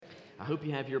I hope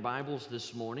you have your Bibles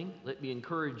this morning. Let me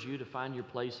encourage you to find your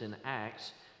place in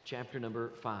Acts chapter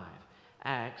number 5.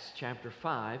 Acts chapter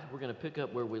 5, we're going to pick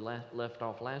up where we left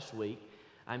off last week.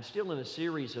 I'm still in a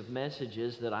series of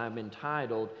messages that I've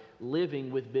entitled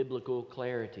Living with Biblical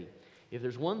Clarity. If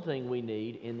there's one thing we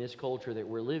need in this culture that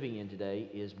we're living in today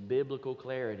is biblical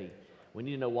clarity. We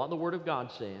need to know what the Word of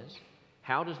God says.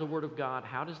 How does the Word of God,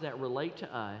 how does that relate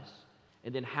to us?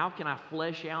 And then how can I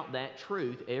flesh out that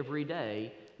truth every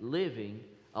day, living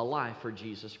a life for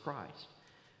Jesus Christ?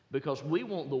 Because we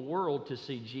want the world to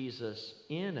see Jesus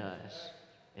in us,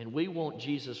 and we want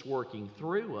Jesus working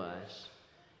through us.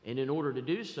 And in order to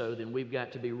do so, then we've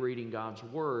got to be reading God's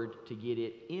Word to get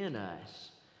it in us,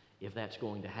 if that's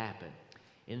going to happen.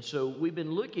 And so we've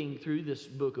been looking through this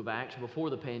book of Acts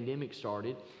before the pandemic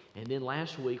started, and then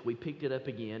last week we picked it up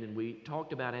again, and we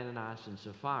talked about Ananias and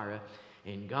Sapphira,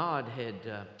 and God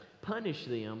had punished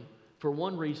them for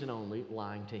one reason only,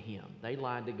 lying to Him. They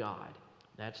lied to God.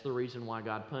 That's the reason why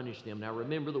God punished them. Now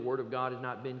remember, the Word of God has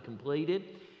not been completed.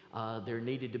 There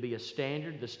needed to be a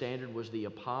standard. The standard was the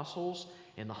apostles,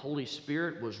 and the Holy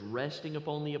Spirit was resting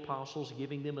upon the apostles,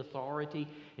 giving them authority.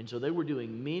 And so they were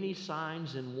doing many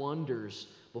signs and wonders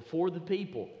before the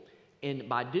people. And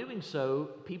by doing so,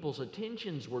 people's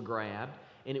attentions were grabbed,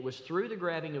 and it was through the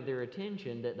grabbing of their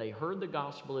attention that they heard the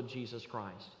gospel of Jesus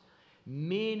Christ.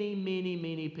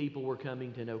 Many people were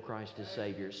coming to know Christ as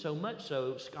Savior. So much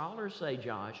so, scholars say,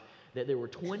 Josh, that there were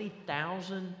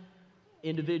 20,000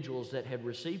 individuals that had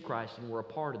received Christ and were a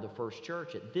part of the first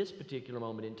church at this particular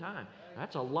moment in time.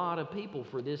 That's a lot of people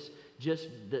for this, just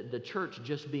the church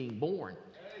just being born.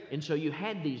 And so you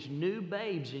had these new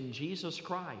babes in Jesus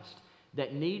Christ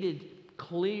that needed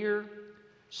clear,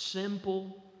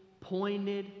 simple,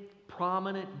 pointed,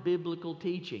 prominent biblical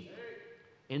teaching.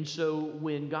 And so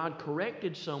when God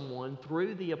corrected someone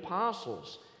through the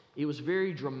apostles, it was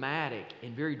very dramatic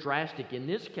and very drastic. In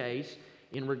this case,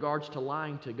 in regards to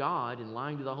lying to God and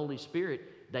lying to the Holy Spirit,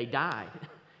 they died.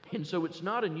 And so it's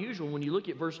not unusual when you look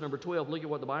at verse number 12, look at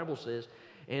what the Bible says.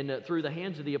 And through the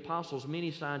hands of the apostles, many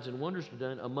signs and wonders were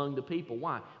done among the people.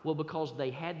 Why? Well, because they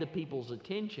had the people's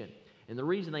attention. And the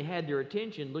reason they had their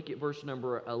attention, look at verse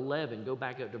number 11. Go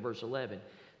back up to verse 11.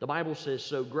 The Bible says,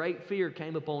 so great fear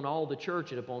came upon all the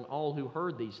church and upon all who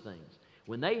heard these things.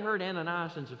 When they heard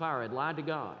Ananias and Sapphira had lied to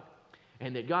God,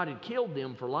 and that God had killed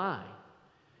them for lying,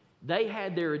 they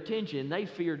had their attention. They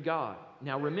feared God.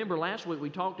 Now remember, last week we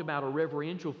talked about a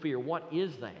reverential fear. What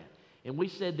is that? And we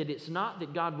said that it's not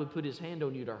that God would put His hand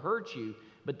on you to hurt you,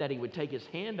 but that He would take His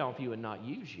hand off you and not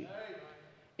use you.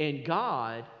 And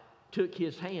God took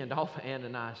His hand off of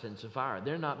Ananias and Sapphira.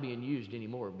 They're not being used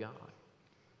anymore of God.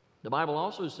 The Bible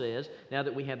also says, now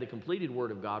that we have the completed Word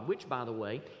of God, which, by the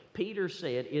way, Peter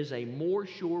said is a more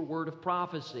sure word of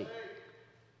prophecy.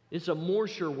 It's a more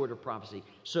sure word of prophecy.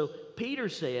 So Peter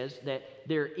says that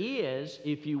there is,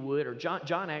 if you would, or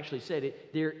John actually said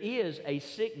it, there is a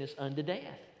sickness unto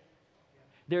death.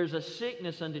 There's a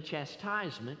sickness unto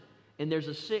chastisement, and there's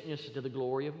a sickness to the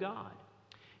glory of God.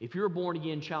 If you're a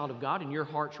born-again child of God and your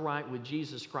heart's right with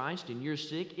Jesus Christ and you're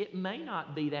sick, it may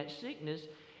not be that sickness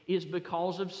is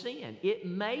because of sin. It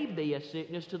may be a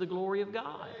sickness to the glory of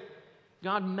God.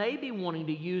 God may be wanting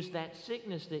to use that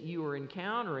sickness that you are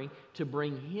encountering to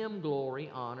bring Him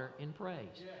glory, honor, and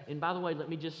praise. And by the way, let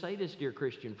me just say this, dear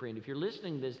Christian friend. If you're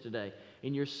listening to this today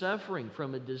and you're suffering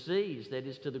from a disease that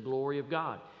is to the glory of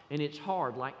God, and it's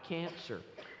hard, like cancer,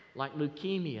 like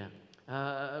leukemia,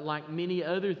 like many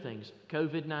other things,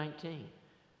 COVID-19.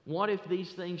 What if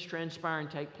these things transpire and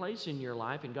take place in your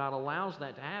life, and God allows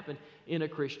that to happen in a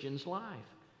Christian's life?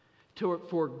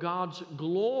 For God's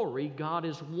glory, God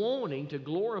is wanting to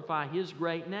glorify His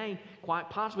great name, quite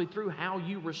possibly through how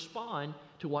you respond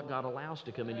to what God allows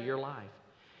to come into your life.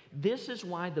 This is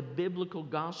why the biblical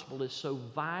gospel is so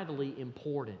vitally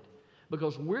important.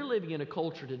 Because we're living in a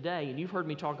culture today, and you've heard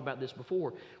me talk about this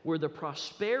before, where the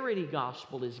prosperity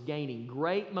gospel is gaining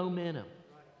great momentum.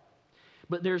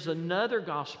 But there's another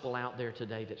gospel out there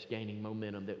today that's gaining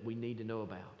momentum that we need to know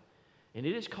about. And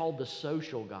it is called the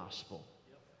social gospel.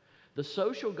 The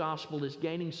social gospel is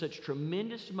gaining such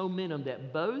tremendous momentum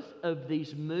that both of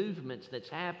these movements that's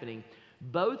happening,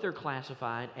 both are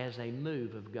classified as a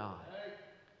move of God.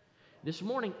 This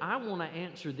morning, I want to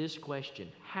answer this question.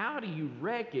 How do you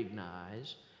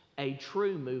recognize a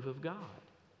true move of God?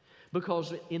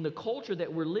 Because in the culture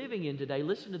that we're living in today,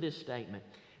 listen to this statement.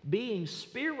 Being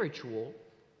spiritual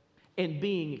and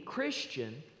being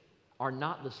Christian are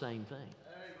not the same thing.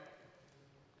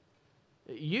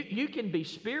 You can be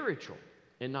spiritual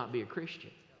and not be a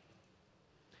Christian.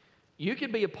 You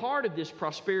can be a part of this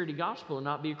prosperity gospel and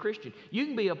not be a Christian. You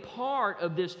can be a part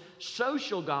of this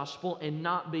social gospel and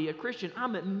not be a Christian.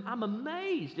 I'm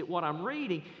amazed at what I'm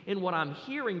reading and what I'm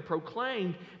hearing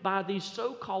proclaimed by these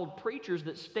so-called preachers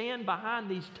that stand behind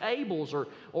these tables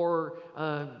or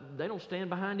they don't stand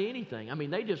behind anything. I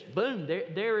mean, they just, boom,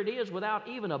 there it is without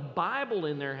even a Bible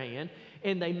in their hand.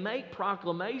 And they make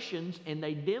proclamations and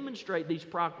they demonstrate these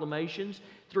proclamations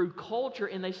through culture,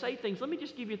 and they say things. Let me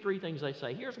just give you 3 things they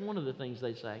say. Here's one of the things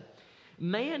they say.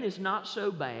 Man is not so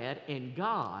bad and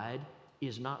God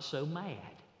is not so mad.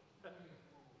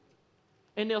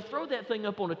 And they'll throw that thing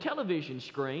up on a television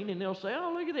screen and they'll say,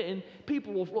 oh, look at it. And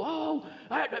people will, oh,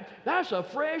 that's a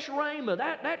fresh rhema.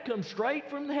 That comes straight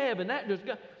from heaven. That just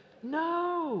got...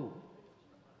 No.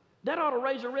 That ought to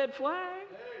raise a red flag.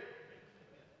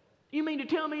 You mean to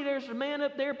tell me there's a man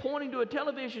up there pointing to a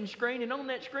television screen and on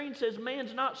that screen says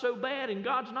man's not so bad and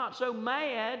God's not so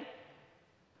mad?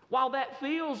 While that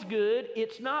feels good,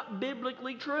 it's not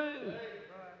biblically true.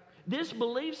 This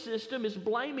belief system is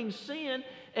blaming sin,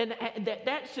 and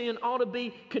that sin ought to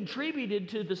be contributed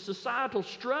to the societal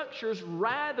structures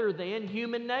rather than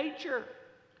human nature.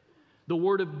 The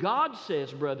Word of God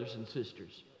says, brothers and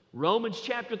sisters, Romans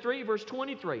chapter 3, verse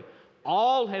 23,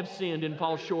 all have sinned and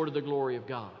fall short of the glory of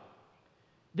God.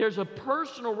 There's a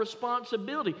personal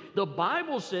responsibility. The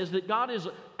Bible says that God is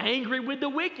angry with the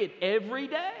wicked every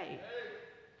day.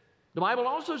 The Bible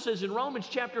also says in Romans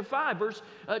chapter 5, verse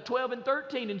 12 and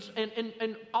 13,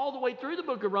 and all the way through the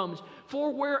book of Romans,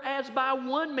 for whereas by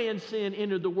one man sin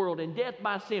entered the world, and death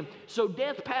by sin, so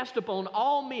death passed upon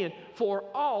all men, for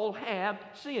all have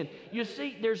sinned. You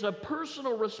see, there's a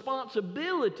personal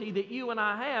responsibility that you and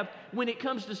I have when it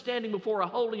comes to standing before a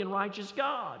holy and righteous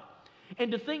God.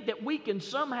 And to think that we can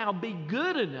somehow be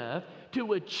good enough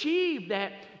to achieve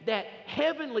that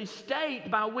heavenly state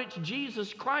by which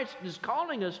Jesus Christ is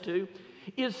calling us to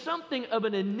is something of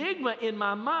an enigma in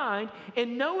my mind.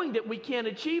 And knowing that we can't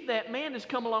achieve that, man has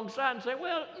come alongside and say,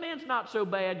 well, man's not so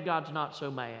bad, God's not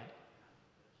so mad.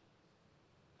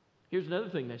 Here's another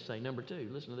thing they say, number 2.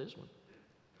 Listen to this one.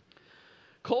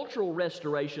 Cultural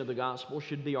restoration of the gospel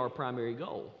should be our primary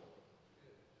goal.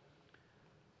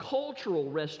 Cultural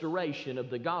restoration of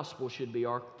the gospel should be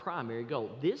our primary goal.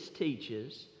 This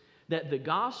teaches that the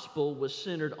gospel was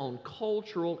centered on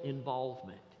cultural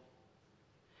involvement.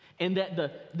 And that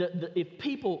if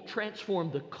people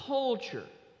transform the culture,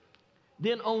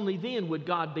 then only then would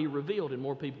God be revealed and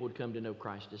more people would come to know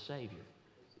Christ as Savior.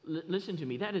 Listen to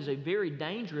me, that is a very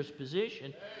dangerous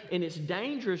position, and it's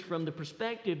dangerous from the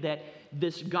perspective that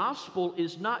this gospel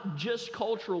is not just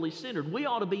culturally centered. We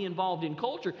ought to be involved in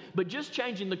culture, but just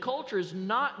changing the culture is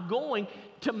not going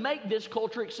to make this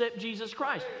culture accept Jesus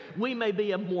Christ. We may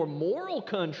be a more moral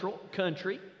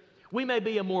country, we may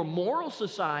be a more moral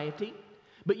society,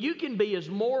 but you can be as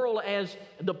moral as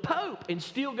the Pope and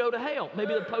still go to hell.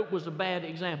 Maybe the Pope was a bad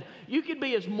example. You could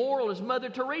be as moral as Mother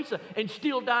Teresa and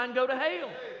still die and go to hell.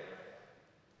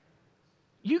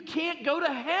 You can't go to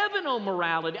heaven on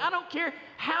morality. I don't care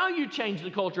how you change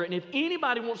the culture. And if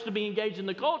anybody wants to be engaged in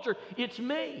the culture, it's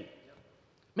me.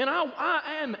 Man, I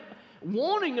am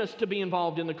wanting us to be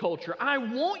involved in the culture. I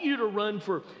want you to run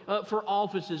for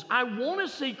offices. I want to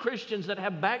see Christians that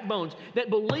have backbones, that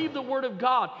believe the Word of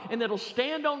God, and that'll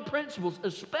stand on principles,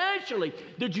 especially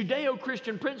the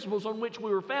Judeo-Christian principles on which we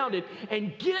were founded,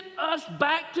 and get us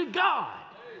back to God.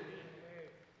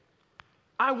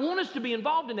 I want us to be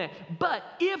involved in that. But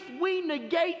if we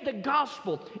negate the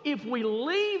gospel, if we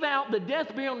leave out the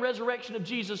death, burial, and resurrection of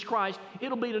Jesus Christ,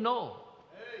 it'll be to null.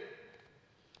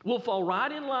 We'll fall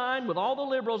right in line with all the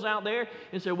liberals out there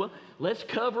and say, well, let's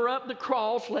cover up the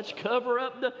cross. Let's cover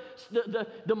up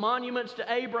the monuments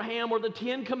to Abraham or the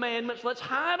 10 Commandments. Let's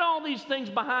hide all these things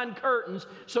behind curtains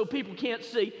so people can't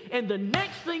see. And the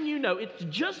next thing you know, it's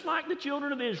just like the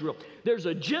children of Israel. There's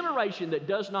a generation that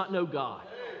does not know God.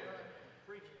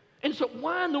 And so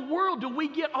why in the world do we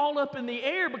get all up in the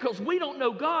air because we don't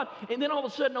know God, and then all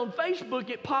of a sudden on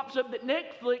Facebook it pops up that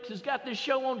Netflix has got this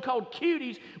show on called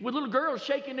Cuties with little girls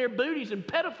shaking their booties and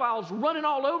pedophiles running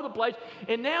all over the place,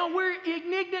 and now we're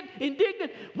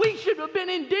indignant. We should have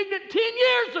been indignant 10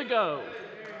 years ago.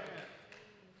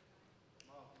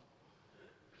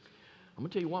 I'm going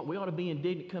to tell you what, we ought to be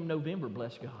indignant come November,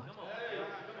 bless God.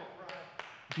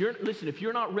 If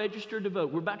you're not registered to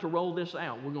vote, we're about to roll this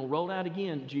out. We're going to roll it out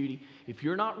again, Judy. If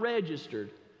you're not registered,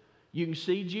 you can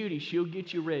see Judy. She'll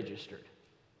get you registered.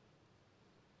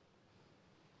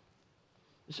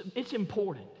 It's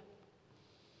important.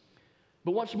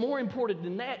 But what's more important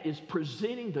than that is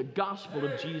presenting the gospel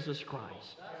of Jesus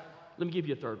Christ. Let me give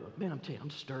you a third one. Man, I'm telling you, I'm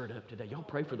stirred up today. Y'all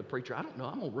pray for the preacher. I don't know.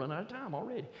 I'm going to run out of time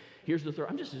already. Here's the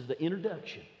third. This is the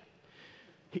introduction.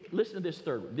 Listen to this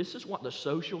third one. This is what the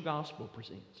social gospel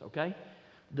presents, okay?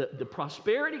 The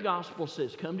prosperity gospel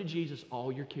says, come to Jesus,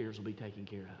 all your cares will be taken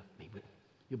care of.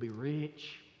 You'll be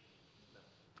rich.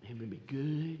 You'll be good.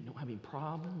 You don't have any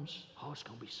problems. Oh, it's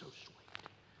going to be so sweet.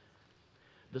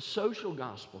 The social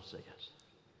gospel says,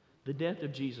 the death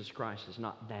of Jesus Christ is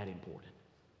not that important.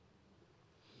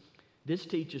 This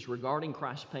teaches regarding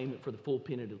Christ's payment for the full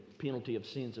penalty of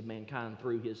sins of mankind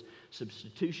through His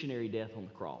substitutionary death on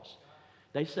the cross.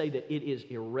 They say that it is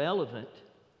irrelevant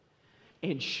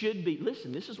and should be,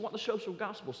 listen, this is what the social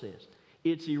gospel says.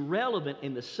 It's irrelevant,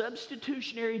 and the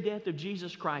substitutionary death of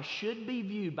Jesus Christ should be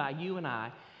viewed by you and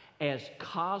I as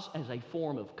a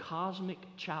form of cosmic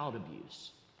child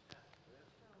abuse.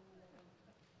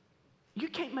 You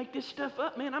can't make this stuff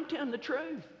up, man. I'm telling the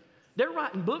truth. They're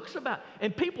writing books about it,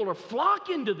 and people are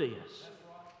flocking to this.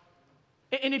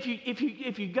 And if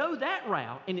you go that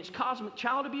route and it's cosmic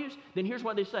child abuse, then here's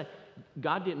what they say.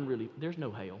 God didn't really, there's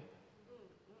no hell.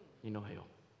 Ain't no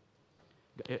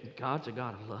hell. God's a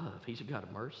God of love. He's a God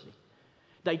of mercy.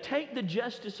 They take the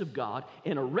justice of God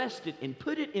and arrest it and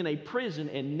put it in a prison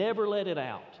and never let it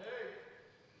out.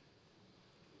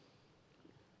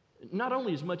 Not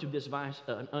only is much of this vice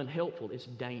unhelpful, it's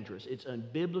dangerous, it's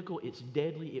unbiblical, it's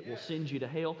deadly, it will send you to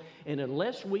hell. And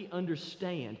unless we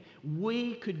understand,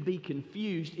 we could be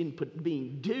confused in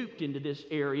being duped into this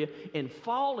area and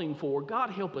falling for,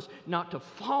 God help us not to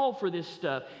fall for this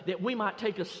stuff, that we might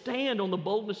take a stand on the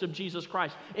boldness of Jesus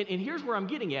Christ. And here's where I'm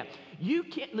getting at. You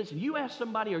can't, listen, you ask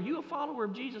somebody, are you a follower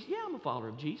of Jesus? Yeah, I'm a follower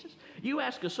of Jesus. You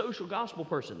ask a social gospel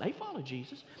person, they follow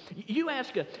Jesus. You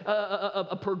ask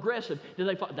a progressive, do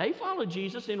they follow? They follow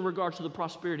Jesus in regards to the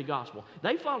prosperity gospel.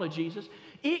 They follow Jesus.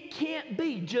 It can't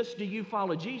be just do you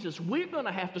follow Jesus. We're going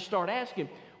to have to start asking,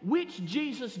 which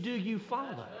Jesus do you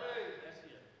follow?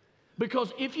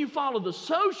 Because if you follow the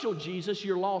social Jesus,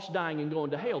 you're lost, dying, and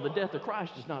going to hell. The death of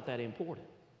Christ is not that important.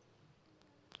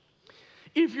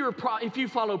 If you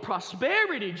follow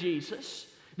prosperity Jesus,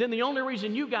 then the only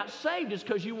reason you got saved is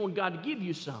because you want God to give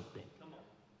you something.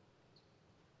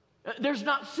 There's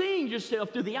not seeing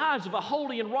yourself through the eyes of a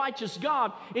holy and righteous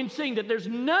God and seeing that there's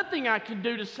nothing I can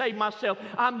do to save myself.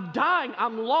 I'm dying.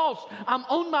 I'm lost. I'm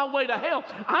on my way to hell.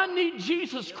 I need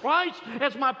Jesus Christ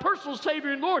as my personal Savior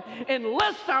and Lord.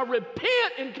 Unless I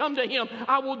repent and come to Him,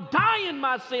 I will die in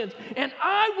my sins and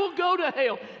I will go to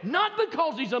hell. Not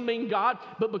because He's a mean God,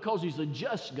 but because He's a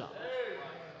just God.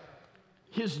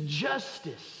 His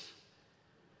justice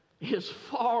is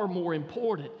far more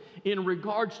important in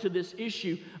regards to this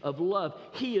issue of love.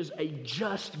 He is a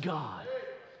just God.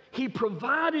 He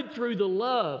provided through the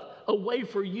love a way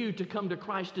for you to come to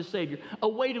Christ as Savior, a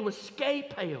way to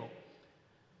escape hell.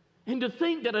 And to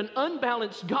think that an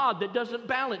unbalanced God that doesn't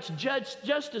balance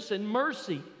justice and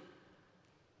mercy,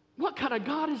 what kind of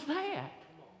God is that?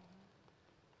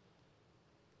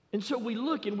 And so we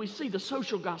look and we see the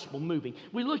social gospel moving.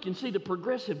 We look and see the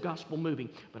progressive gospel moving.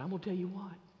 But I'm going to tell you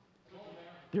what.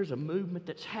 There's a movement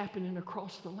that's happening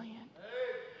across the land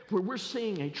where we're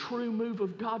seeing a true move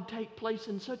of God take place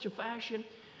in such a fashion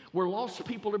where lost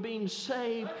people are being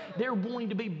saved. They're going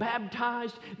to be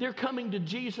baptized. They're coming to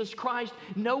Jesus Christ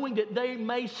knowing that they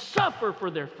may suffer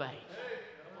for their faith.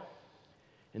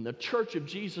 And the church of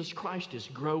Jesus Christ is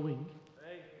growing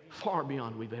far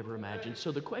beyond we've ever imagined.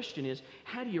 So the question is,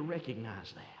 how do you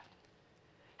recognize that?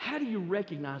 How do you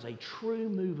recognize a true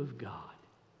move of God?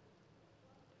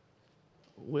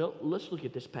 Well, let's look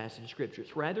at this passage of Scripture.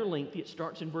 It's rather lengthy. It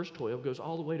starts in verse 12, goes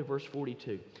all the way to verse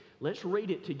 42. Let's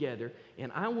read it together,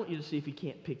 and I want you to see if you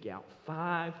can't pick out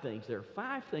 5 things. There are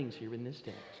 5 things here in this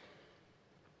text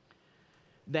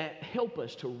that help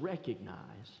us to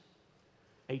recognize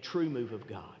a true move of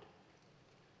God.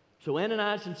 So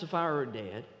Ananias and Sapphira are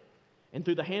dead, and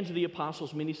through the hands of the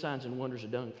apostles, many signs and wonders are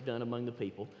done among the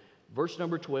people. Verse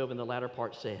number 12 in the latter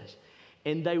part says,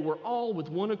 and they were all with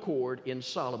one accord in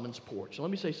Solomon's porch. So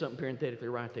let me say something parenthetically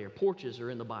right there. Porches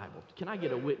are in the Bible. Can I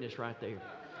get a witness right there?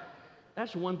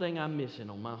 That's one thing I'm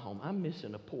missing on my home. I'm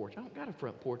missing a porch. I don't got a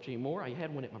front porch anymore. I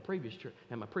had one at my previous church,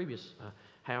 at my previous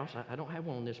house. I don't have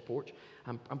one on this porch.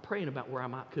 I'm praying about where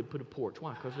I could put a porch.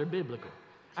 Why? Because they're biblical.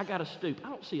 I got a stoop. I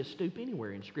don't see a stoop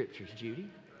anywhere in Scriptures, Judy.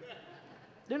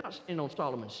 They're not standing on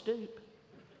Solomon's stoop.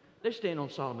 They stand on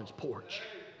Solomon's porch.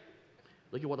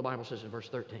 Look at what the Bible says in verse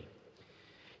 13.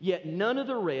 Yet none of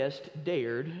the rest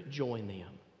dared join them,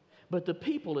 but the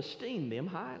people esteemed them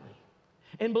highly.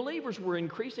 And believers were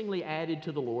increasingly added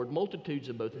to the Lord, multitudes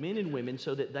of both men and women,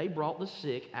 so that they brought the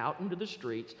sick out into the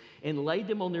streets and laid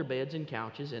them on their beds and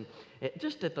couches, and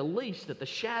just at the least that the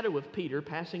shadow of Peter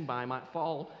passing by might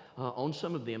fall on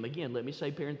some of them. Again, let me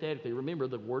say parenthetically, remember,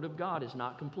 the Word of God is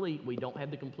not complete. We don't have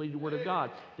the completed Word of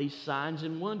God. These signs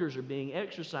and wonders are being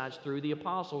exercised through the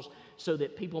apostles so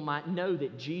that people might know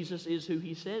that Jesus is who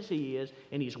He says He is,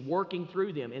 and He's working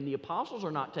through them. And the apostles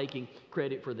are not taking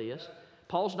credit for this.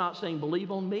 Paul's not saying,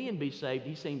 believe on me and be saved.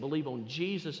 He's saying, believe on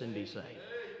Jesus and be saved.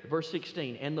 Verse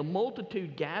 16, and the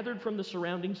multitude gathered from the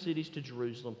surrounding cities to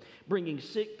Jerusalem, bringing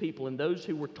sick people and those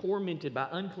who were tormented by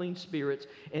unclean spirits,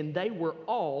 and they were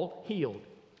all healed.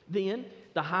 Then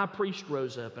the high priest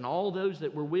rose up, and all those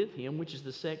that were with him, which is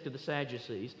the sect of the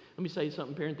Sadducees. Let me say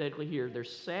something parenthetically here.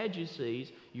 There's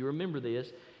Sadducees. You remember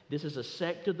this. This is a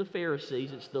sect of the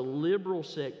Pharisees. It's the liberal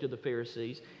sect of the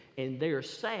Pharisees. And they're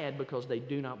sad because they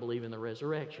do not believe in the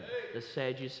resurrection. The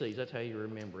Sadducees, that's how you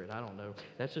remember it. I don't know.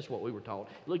 That's just what we were taught.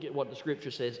 Look at what the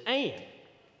Scripture says. And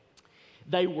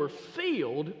they were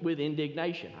filled with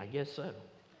indignation. I guess so.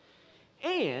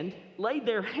 And laid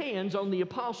their hands on the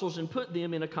apostles and put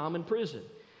them in a common prison.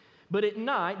 But at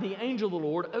night, the angel of the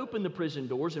Lord opened the prison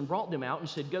doors and brought them out and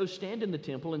said, go stand in the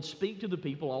temple and speak to the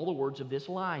people all the words of this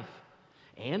life.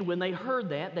 And when they heard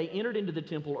that, they entered into the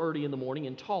temple early in the morning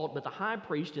and taught. But the high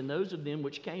priest and those of them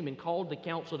which came and called the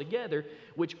council together,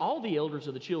 which all the elders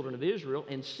of the children of Israel,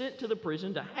 and sent to the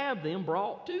prison to have them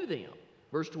brought to them.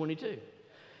 Verse 22.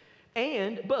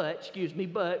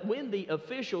 But when the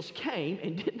officials came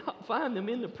and did not find them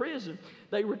in the prison,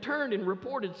 they returned and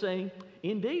reported, saying,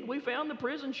 indeed, we found the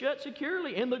prison shut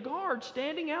securely and the guards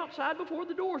standing outside before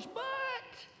the doors. But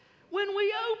when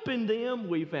we opened them,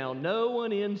 we found no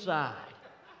one inside.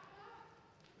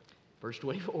 Verse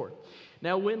 24.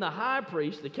 Now when the high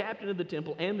priest, the captain of the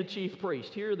temple, and the chief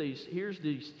priest, here's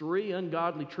these three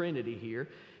ungodly trinity here.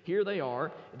 Here they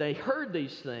are. They heard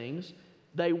these things.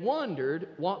 They wondered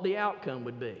what the outcome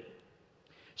would be.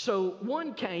 So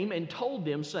one came and told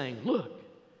them, saying, look,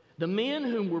 the men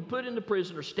whom were put into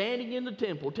prison are standing in the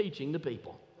temple teaching the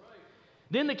people.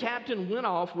 Then the captain went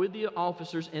off with the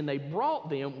officers, and they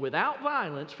brought them without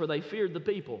violence, for they feared the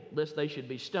people, lest they should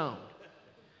be stoned.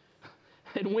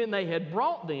 And when they had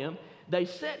brought them, they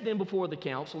set them before the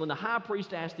council, and the high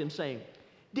priest asked them, saying,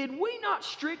 did we not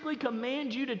strictly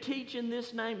command you to teach in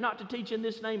this name, not to teach in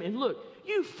this name? And look,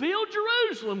 you filled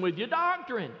Jerusalem with your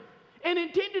doctrine and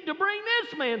intended to bring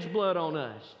this man's blood on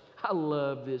us. I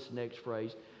love this next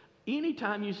phrase.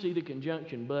 Anytime you see the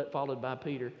conjunction but followed by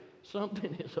Peter,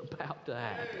 something is about to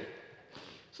happen.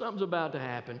 Something's about to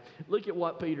happen. Look at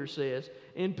what Peter says.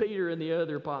 And Peter and the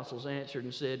other apostles answered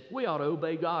and said, we ought to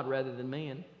obey God rather than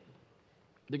man.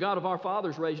 The God of our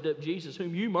fathers raised up Jesus,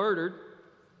 whom you murdered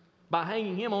by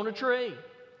hanging him on a tree,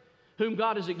 whom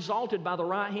God has exalted by the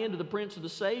right hand of the Prince of the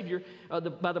Savior,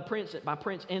 by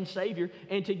Prince and Savior,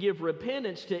 and to give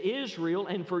repentance to Israel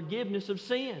and forgiveness of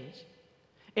sins.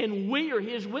 And we are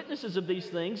his witnesses of these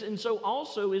things, and so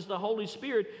also is the Holy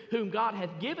Spirit, whom God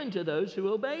hath given to those who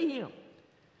obey him.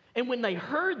 And when they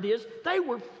heard this, they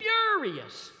were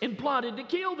furious and plotted to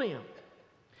kill them.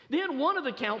 Then one of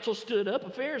the council stood up, a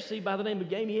Pharisee by the name of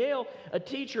Gamaliel, a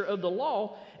teacher of the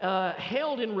law,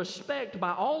 held in respect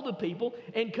by all the people,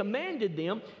 and commanded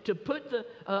them to put the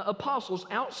apostles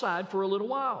outside for a little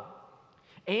while.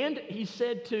 And he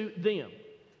said to them,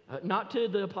 not to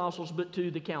the apostles, but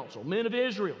to the council, men of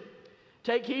Israel,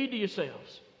 take heed to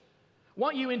yourselves.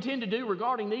 What you intend to do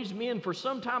regarding these men, for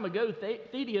some time ago,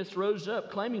 Theudas rose up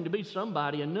claiming to be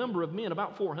somebody. A number of men,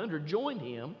 about 400, joined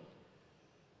him,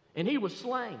 and he was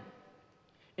slain.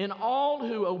 And all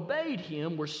who obeyed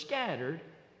him were scattered,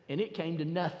 and it came to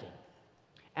nothing.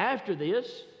 After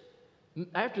this,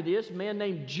 a man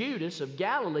named Judas of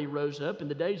Galilee rose up in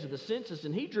the days of the census,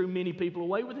 and he drew many people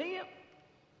away with him.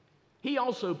 He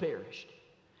also perished,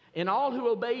 and all who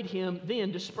obeyed him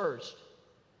then dispersed.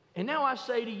 And now I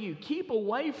say to you, keep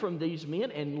away from these men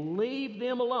and leave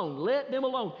them alone. Let them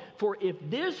alone. For if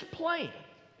this plan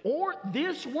or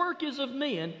this work is of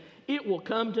men, it will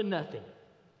come to nothing.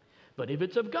 But if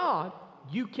it's of God,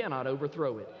 you cannot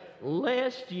overthrow it,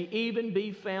 lest ye even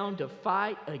be found to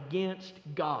fight against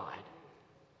God.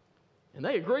 And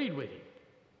they agreed with him.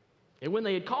 And when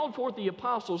they had called forth the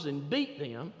apostles and beat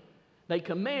them, they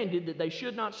commanded that they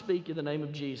should not speak in the name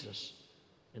of Jesus,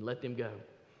 and let them go.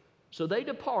 So they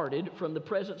departed from the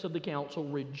presence of the council,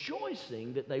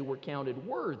 rejoicing that they were counted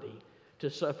worthy to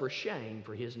suffer shame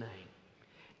for his name.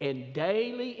 And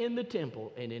daily in the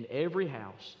temple and in every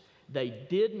house, they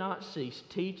did not cease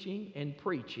teaching and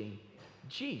preaching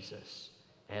Jesus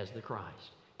as the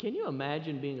Christ. Can you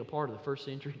imagine being a part of the first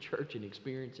century church and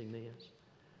experiencing this?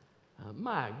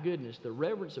 My goodness, the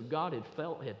reverence of God had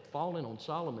fallen on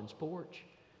Solomon's porch.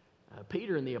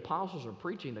 Peter and the apostles are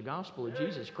preaching the gospel of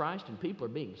Jesus Christ, and people are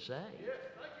being saved.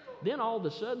 Then all of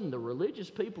a sudden, the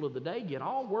religious people of the day get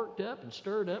all worked up and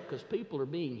stirred up because people are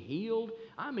being healed.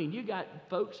 I mean, you got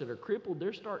folks that are crippled.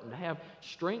 They're starting to have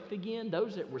strength again.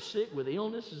 Those that were sick with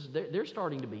illnesses, they're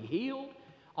starting to be healed.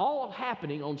 All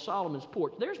happening on Solomon's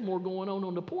porch. There's more going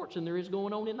on the porch than there is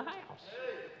going on in the house.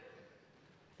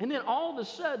 And then all of a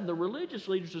sudden, the religious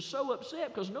leaders are so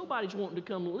upset because nobody's wanting to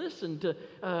come listen to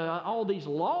all these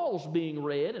laws being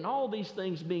read and all these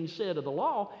things being said of the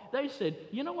law. They said,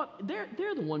 you know what?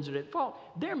 They're the ones that are at fault.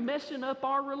 They're messing up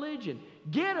our religion.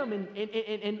 Get them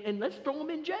and let's throw them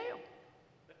in jail.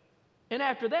 And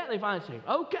after that, they finally say,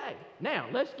 okay, now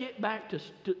let's get back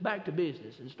to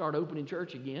business and start opening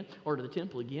church again or to the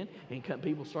temple again, and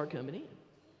people start coming in.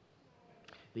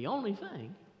 The only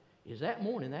thing is that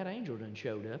morning that angel done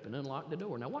showed up and unlocked the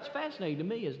door. Now what's fascinating to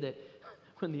me is that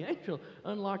when the angel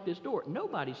unlocked this door,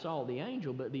 nobody saw the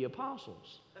angel but the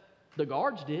apostles. The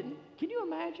guards didn't. Can you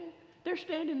imagine? They're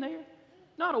standing there.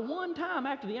 Not a one time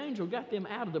after the angel got them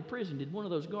out of the prison did one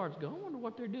of those guards go, I wonder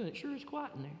what they're doing. It sure is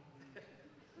quiet in there.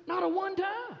 Not a one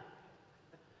time.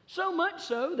 So much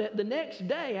so that the next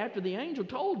day after the angel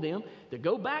told them to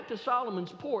go back to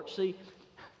Solomon's porch, see,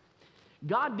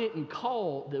 God didn't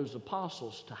call those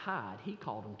apostles to hide. He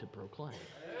called them to proclaim.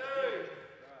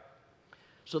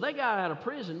 So they got out of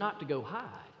prison not to go hide.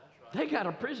 They got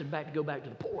out of prison to go back to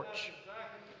the porch.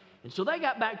 And so they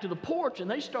got back to the porch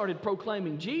and they started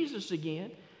proclaiming Jesus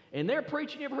again. And they're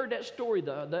preaching. You ever heard that story,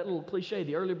 that little cliche,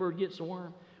 the early bird gets the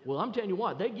worm? Well, I'm telling you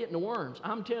what, they're getting the worms.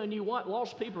 I'm telling you what,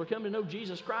 lost people are coming to know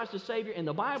Jesus Christ as Savior. And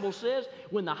the Bible says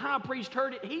when the high priest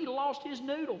heard it, he lost his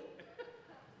noodle.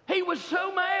 He was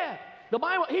so mad. The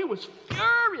Bible, he was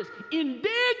furious,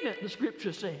 indignant, the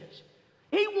Scripture says.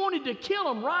 He wanted to kill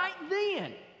them right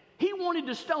then. He wanted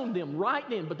to stone them right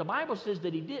then. But the Bible says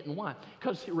that he didn't. Why?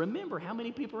 Because remember how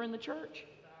many people are in the church?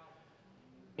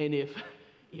 And if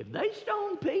they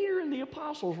stoned Peter and the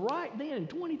apostles right then and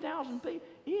 20,000 people,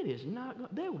 it is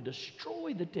not, they will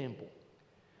destroy the temple.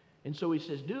 And so he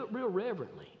says, do it real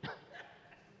reverently.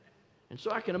 And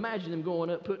so I can imagine them going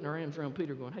up, putting their arms around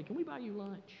Peter going, hey, can we buy you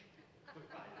lunch?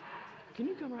 Can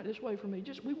you come right this way for me?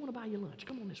 We want to buy you lunch.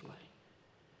 Come on this way.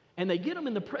 And they get them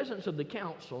in the presence of the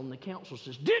council, and the council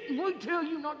says, didn't we tell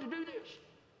you not to do this?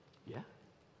 Yeah.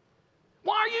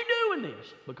 Why are you doing this?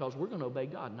 Because we're going to obey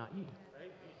God, not you.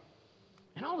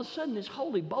 And all of a sudden, this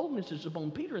holy boldness is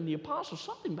upon Peter and the apostles,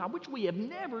 something by which we have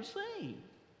never seen.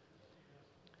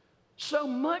 So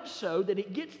much so that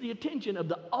it gets the attention of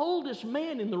the oldest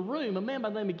man in the room, a man by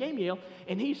the name of Gamaliel,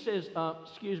 and he says,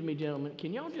 excuse me, gentlemen,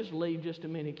 can y'all just leave just a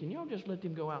minute? Can y'all just let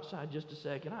them go outside just a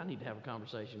second? I need to have a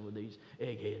conversation with these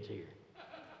eggheads here.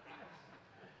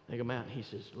 They come out and he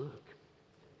says, look,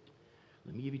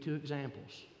 let me give you two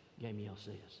examples, Gamaliel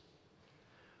says.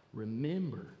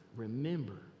 Remember,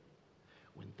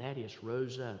 when Thaddeus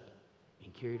rose up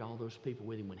and carried all those people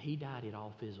with him, when he died, it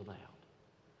all fizzled out.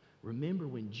 Remember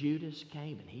when Judas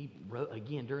came and he wrote,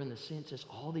 again, during the census,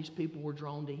 all these people were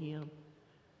drawn to him.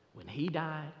 When he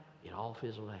died, it all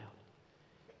fizzled out.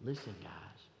 Listen,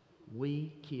 guys,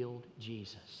 we killed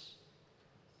Jesus.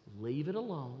 Leave it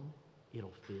alone,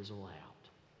 it'll fizzle out.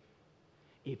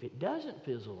 If it doesn't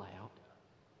fizzle out,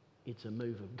 it's a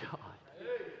move of God.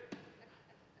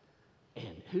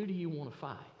 And who do you want to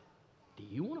fight? Do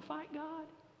you want to fight God?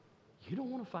 You don't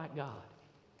want to fight God.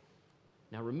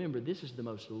 Now remember, this is the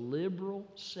most liberal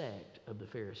sect of the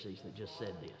Pharisees that just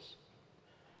said this.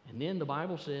 And then the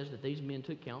Bible says that these men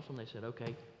took counsel and they said,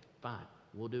 okay, fine,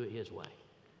 we'll do it his way.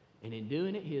 And in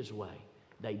doing it his way,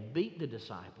 they beat the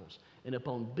disciples. And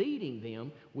upon beating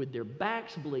them with their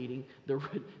backs bleeding,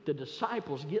 the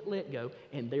disciples get let go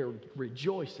and they're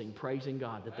rejoicing, praising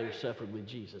God that they suffered with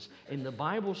Jesus. And the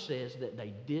Bible says that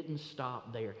they didn't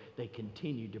stop there. They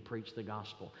continued to preach the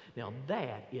gospel. Now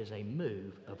that is a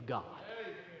move of God.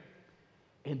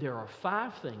 And there are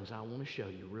 5 things I want to show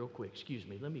you real quick. Excuse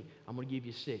me, I'm going to give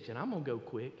you 6 and I'm going to go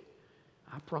quick.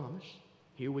 I promise.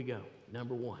 Here we go.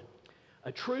 Number 1,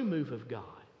 a true move of God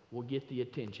will get the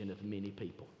attention of many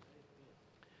people.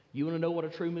 You want to know what a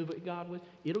true move of God was?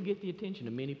 It'll get the attention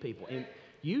of many people. And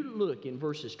you look in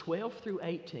verses 12 through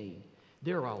 18,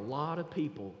 there are a lot of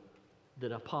people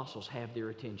that apostles have their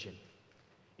attention.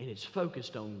 And it's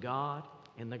focused on God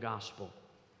and the gospel.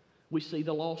 We see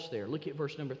the lost there. Look at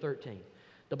verse number 13.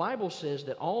 The Bible says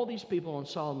that all these people on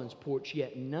Solomon's porch,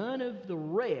 yet none of the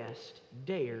rest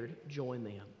dared join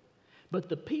them. But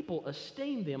the people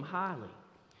esteemed them highly.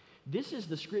 This is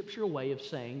the scriptural way of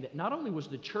saying that not only was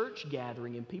the church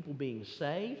gathering and people being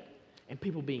saved and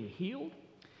people being healed,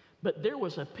 But there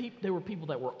were people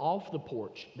that were off the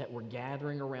porch, that were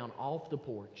gathering around off the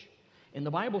porch. And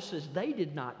the Bible says they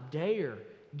did not dare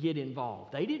get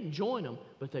involved. They didn't join them,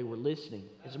 but they were listening.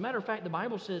 As a matter of fact, the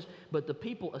Bible says, but the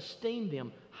people esteemed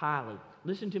them highly.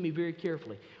 Listen to me very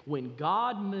carefully. When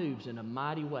God moves in a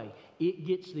mighty way, it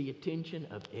gets the attention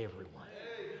of everyone.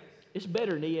 It's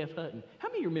better than E.F. Hutton. How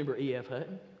many of you remember E.F.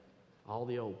 Hutton? All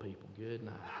the old people. Good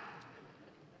night.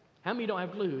 How many don't have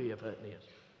a clue who E.F. Hutton is?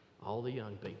 All the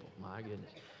young people. My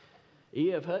goodness.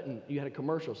 E.F. Hutton, you had a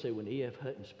commercial say, when E.F.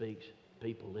 Hutton speaks,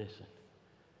 people listen.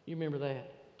 You remember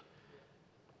that?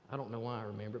 I don't know why I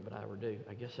remember it, but I do.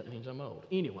 I guess that means I'm old.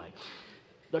 Anyway,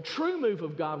 the true move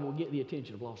of God will get the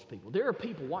attention of lost people. There are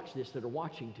people, watch this, that are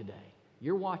watching today.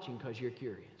 You're watching because you're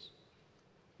curious.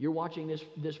 You're watching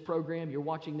this program, you're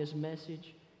watching this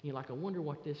message. You're like, I wonder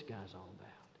what this guy's all about.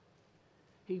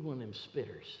 He's one of them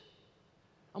spitters.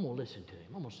 I'm going to listen to him.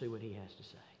 I'm going to see what he has to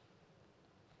say.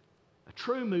 A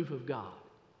true move of God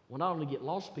will not only get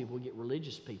lost people, will get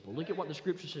religious people. Look at what the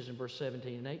Scripture says in verse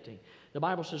 17 and 18. The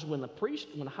Bible says, when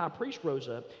the high priest rose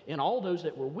up, and all those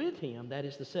that were with him, that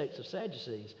is the sect of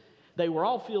Sadducees, they were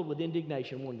all filled with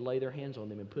indignation, wanted to lay their hands on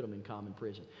them and put them in common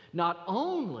prison. Not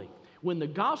only when the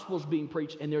gospel is being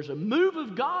preached and there's a move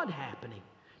of God happening,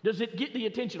 does it get the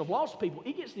attention of lost people,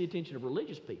 it gets the attention of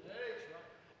religious people.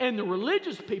 And the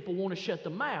religious people want to shut the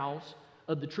mouths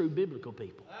of the true biblical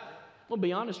people. I'll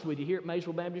be honest with you, here at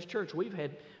Maysville Baptist Church, we've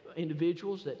had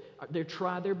individuals that they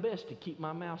try their best to keep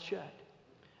my mouth shut.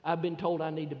 I've been told I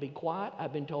need to be quiet.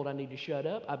 I've been told I need to shut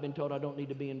up. I've been told I don't need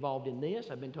to be involved in this.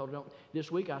 I've been told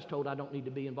this week I was told I don't need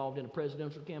to be involved in a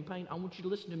presidential campaign. I want you to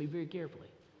listen to me very carefully.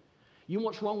 You know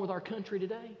what's wrong with our country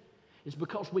today? It's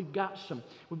because we've got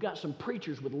some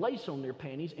preachers with lace on their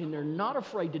panties, and they're not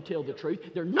afraid to tell the truth.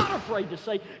 They're not afraid to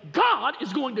say, God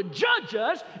is going to judge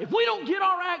us if we don't get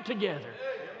our act together.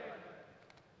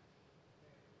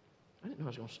 I didn't know I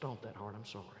was going to stomp that hard. I'm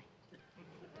sorry.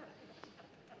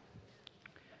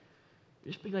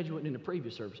 Just be glad you weren't in the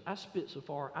previous service. I spit so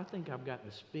far, I think I've got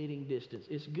the spitting distance.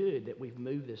 It's good that we've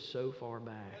moved this so far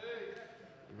back.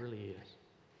 It really is.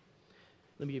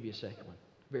 Let me give you a second one.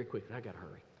 Very quickly. I got to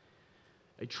hurry.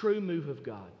 A true move of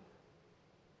God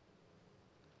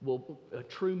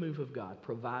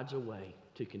provides a way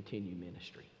to continue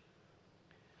ministry.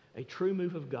 A true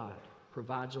move of God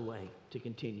provides a way to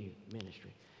continue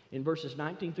ministry. In verses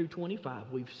 19 through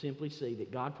 25, we simply see that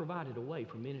God provided a way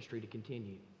for ministry to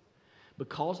continue.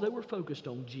 Because they were focused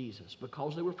on Jesus,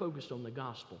 because they were focused on the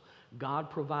gospel, God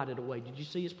provided a way. Did you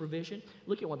see His provision?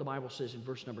 Look at what the Bible says in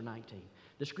verse number 19.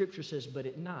 The Scripture says, but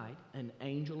at night, an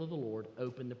angel of the Lord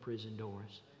opened the prison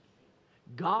doors.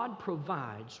 God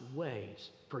provides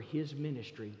ways for His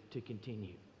ministry to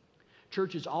continue.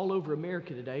 Churches all over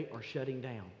America today are shutting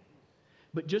down.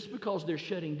 But just because they're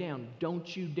shutting down,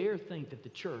 don't you dare think that the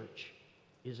church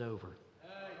is over.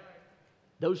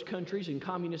 Those countries, in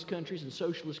communist countries and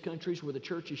socialist countries where the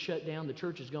church is shut down, the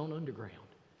church has gone underground.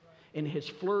 And has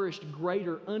flourished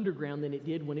greater underground than it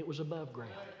did when it was above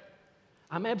ground.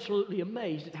 I'm absolutely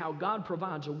amazed at how God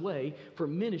provides a way for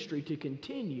ministry to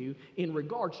continue in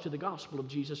regards to the gospel of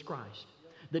Jesus Christ.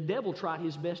 The devil tried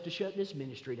his best to shut this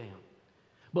ministry down.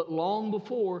 But long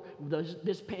before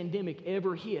this pandemic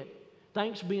ever hit,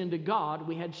 thanks be unto God,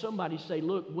 we had somebody say,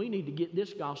 look, we need to get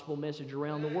this gospel message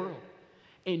around the world.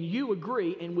 And you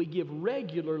agree, and we give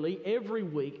regularly every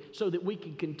week so that we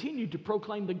can continue to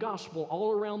proclaim the gospel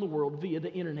all around the world via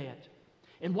the internet.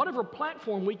 And whatever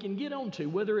platform we can get onto,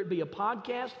 whether it be a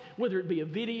podcast, whether it be a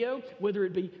video, whether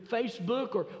it be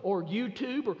Facebook or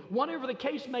YouTube or whatever the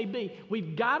case may be,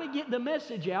 we've got to get the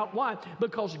message out. Why?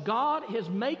 Because God is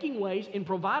making ways and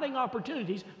providing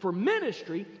opportunities for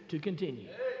ministry to continue.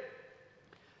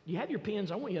 You have your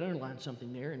pens. I want you to underline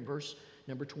something there in verse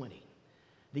number 20.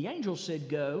 The angel said,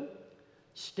 go,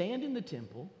 stand in the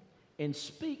temple, and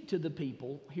speak to the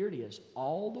people, here it is,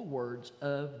 all the words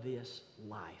of this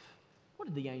life. What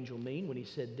did the angel mean when he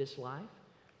said this life?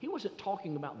 He wasn't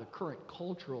talking about the current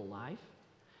cultural life.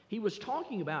 He was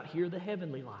talking about here the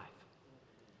heavenly life.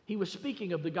 He was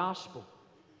speaking of the gospel.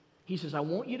 He says, I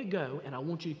want you to go, and I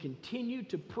want you to continue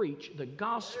to preach the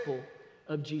gospel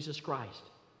of Jesus Christ.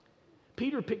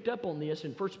 Peter picked up on this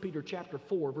in 1 Peter chapter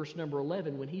 4, verse number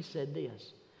 11, when he said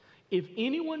this. If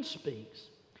anyone speaks,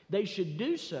 they should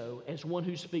do so as one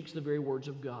who speaks the very words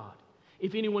of God.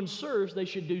 If anyone serves, they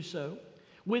should do so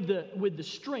with the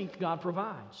strength God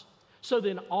provides. So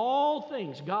then all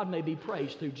things God may be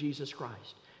praised through Jesus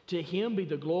Christ. To Him be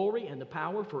the glory and the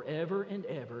power forever and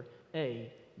ever.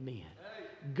 Amen.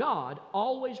 God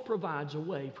always provides a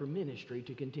way for ministry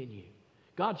to continue.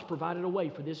 God's provided a way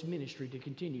for this ministry to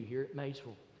continue here at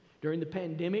Maysville. During the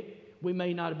pandemic, we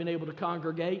may not have been able to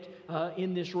congregate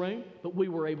in this room, but we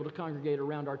were able to congregate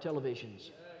around our televisions.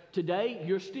 Today,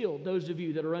 you're still, those of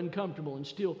you that are uncomfortable and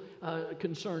still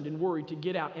concerned and worried to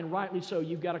get out, and rightly so,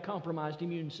 you've got a compromised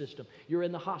immune system. You're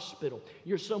in the hospital.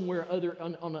 You're somewhere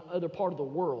on another part of the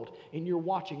world, and you're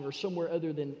watching, or somewhere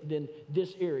other than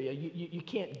this area. You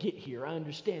can't get here. I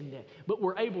understand that. But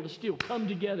we're able to still come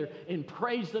together and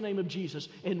praise the name of Jesus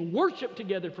and worship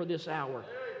together for this hour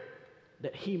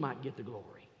that He might get the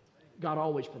glory. God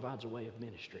always provides a way of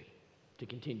ministry to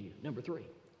continue. Number 3.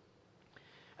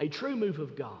 A true move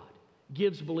of God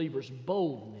gives believers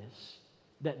boldness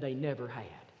that they never had.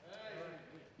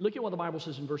 Look at what the Bible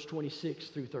says in verse 26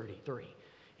 through 33.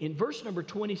 In verse number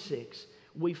 26,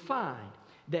 we find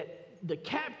that the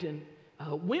captain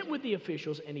went with the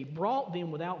officials and he brought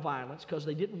them without violence because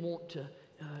they didn't want to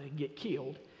get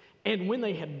killed. And when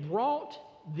they had brought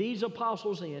these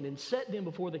apostles in and set them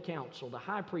before the council, the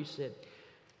high priest said,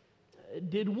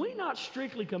 "Did we not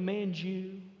strictly command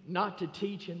you not to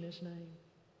teach in this name?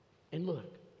 And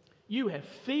look, you have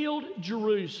filled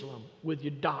Jerusalem with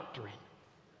your doctrine,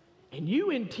 and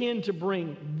you intend to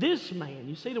bring this man,"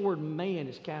 you see the word man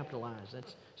is capitalized,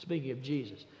 that's speaking of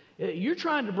Jesus. You're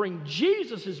trying to bring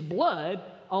Jesus' blood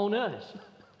on us.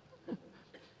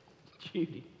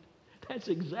 Judy, that's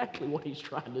exactly what he's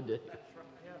trying to do.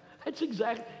 That's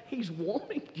exactly, he's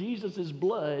wanting Jesus'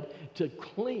 blood to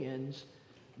cleanse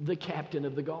the captain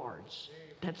of the guards.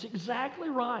 That's exactly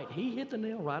right. He hit the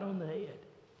nail right on the head.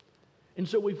 And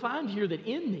so we find here that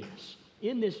in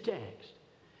this text,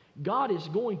 God is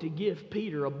going to give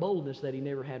Peter a boldness that he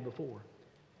never had before.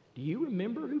 Do you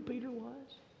remember who Peter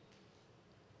was?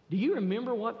 Do you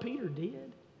remember what Peter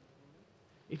did?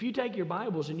 If you take your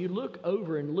Bibles and you look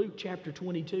over in Luke chapter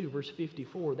 22, verse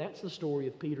 54, that's the story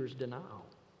of Peter's denial.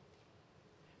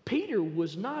 Peter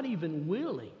was not even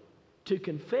willing to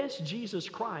confess Jesus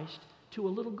Christ to a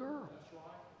little girl.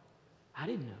 I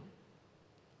didn't know.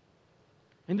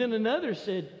 And then another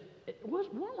said,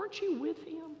 "Weren't you with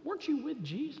him? Weren't you with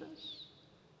Jesus?"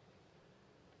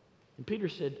 And Peter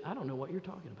said, "I don't know what you're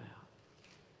talking about."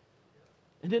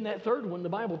 And then that third one, the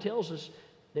Bible tells us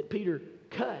that Peter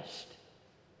cussed.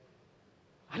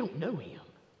 "I don't know him.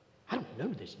 I don't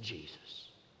know this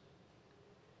Jesus."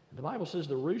 And the Bible says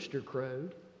the rooster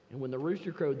crowed. And when the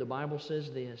rooster crowed, the Bible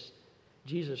says this,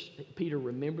 Peter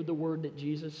remembered the word that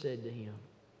Jesus said to him.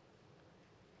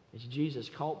 As Jesus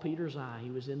caught Peter's eye,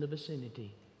 he was in the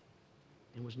vicinity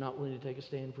and was not willing to take a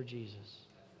stand for Jesus.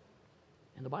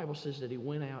 And the Bible says that he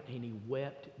went out and he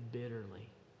wept bitterly.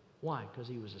 Why? Because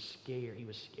he was scared. He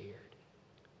was scared.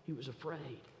 He was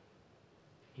afraid.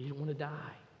 He didn't want to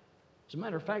die. As a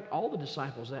matter of fact, all the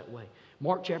disciples that way.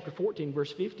 Mark chapter 14,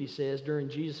 verse 50 says, during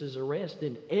Jesus' arrest,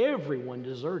 then everyone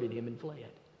deserted him and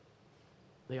fled.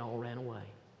 They all ran away.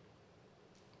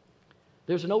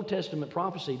 There's an Old Testament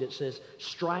prophecy that says,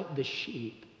 strike the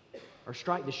sheep, or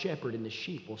strike the shepherd, and the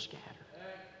sheep will scatter.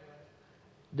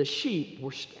 The sheep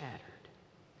were scattered.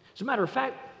 As a matter of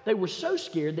fact, they were so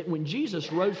scared that when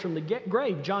Jesus rose from the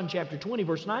grave, John chapter 20,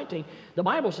 verse 19, the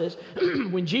Bible says,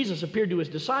 when Jesus appeared to his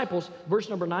disciples, verse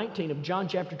number 19 of John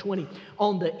chapter 20,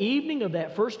 on the evening of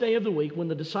that first day of the week, when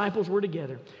the disciples were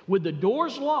together, with the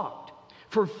doors locked,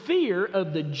 for fear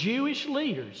of the Jewish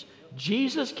leaders,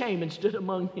 Jesus came and stood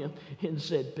among them and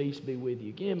said, peace be with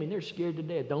you. I mean, they're scared to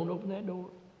death. Don't open that door.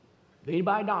 If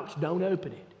anybody knocks, don't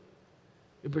open it.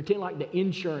 You pretend like the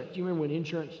insurance. You remember when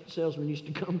insurance salesmen used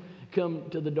to come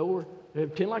to the door? They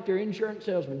pretend like they're insurance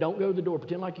salesmen. Don't go to the door.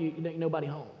 Pretend like you ain't nobody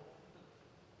home.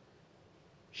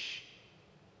 Shh.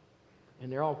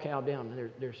 And they're all cowed down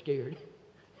and they're scared.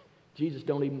 Jesus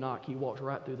don't even knock. He walks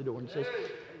right through the door and says,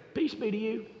 peace be to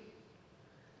you.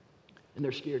 And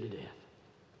they're scared to death.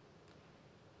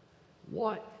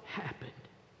 What happened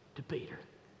to Peter?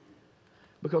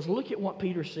 Because look at what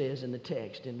Peter says in the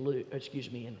text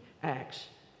in Acts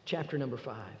chapter number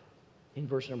 5, in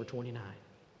verse number 29.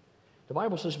 The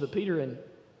Bible says, but Peter and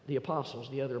the apostles,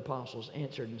 the other apostles,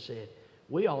 answered and said,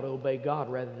 we ought to obey God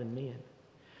rather than men.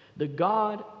 The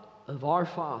God of our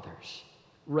fathers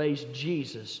raised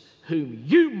Jesus, whom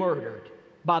you murdered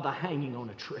by the hanging on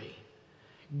a tree.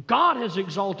 God has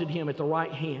exalted him at the right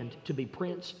hand to be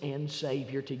Prince and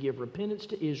Savior, to give repentance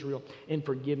to Israel and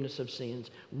forgiveness of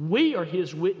sins. We are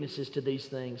his witnesses to these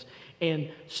things, and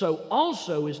so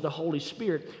also is the Holy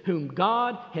Spirit, whom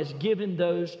God has given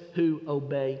those who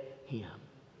obey him.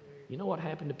 You know what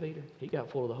happened to Peter? He got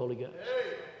full of the Holy Ghost.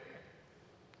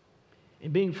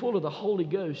 And being full of the Holy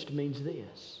Ghost means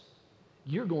this: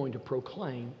 you're going to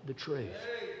proclaim the truth.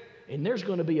 And there's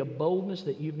going to be a boldness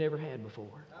that you've never had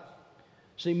before.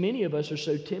 See, many of us are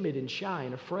so timid and shy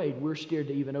and afraid, we're scared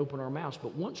to even open our mouths.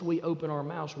 But once we open our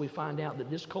mouths, we find out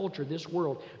that this culture, this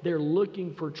world, they're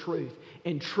looking for truth.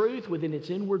 And truth within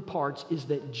its inward parts is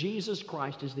that Jesus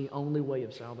Christ is the only way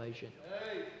of salvation.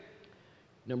 Hey.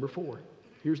 Number 4,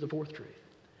 here's the 4th truth.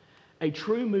 A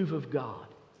true move of God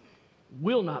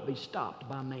will not be stopped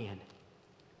by man.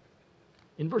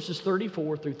 In verses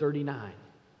 34 through 39,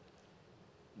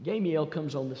 Gamaliel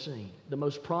comes on the scene, the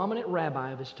most prominent rabbi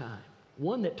of his time.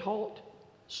 One that taught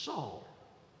Saul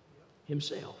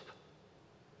himself.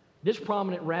 This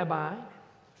prominent rabbi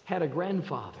had a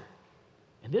grandfather.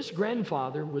 And this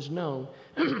grandfather was known,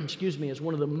 as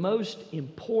one of the most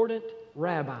important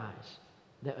rabbis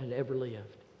that had ever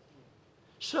lived.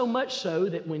 So much so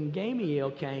that when Gamaliel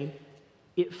came,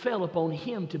 it fell upon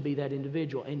him to be that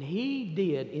individual. And he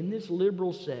did, in this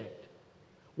liberal sect,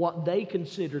 what they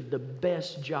considered the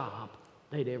best job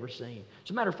they'd ever seen. As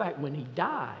a matter of fact, when he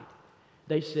died,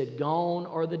 they said, gone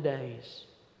are the days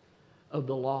of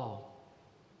the law.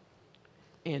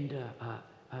 And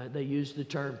they used the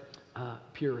term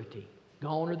purity.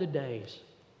 Gone are the days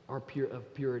of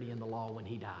purity in the law when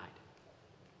he died.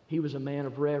 He was a man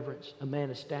of reverence, a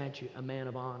man of statute, a man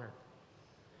of honor.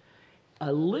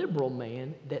 A liberal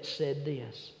man that said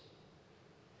this: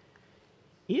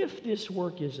 if this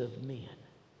work is of men,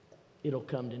 it'll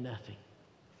come to nothing.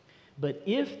 But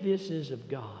if this is of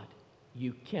God,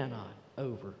 you cannot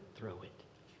overthrow it,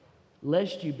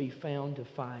 lest you be found to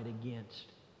fight against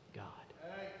God.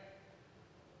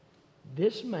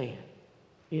 This man,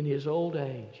 in his old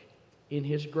age, in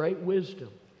his great wisdom,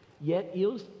 yet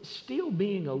still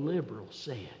being a liberal,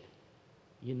 said,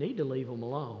 you need to leave them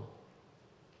alone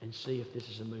and see if this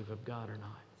is a move of God or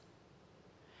not.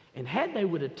 And had they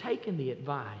would have taken the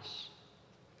advice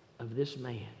of this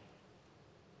man,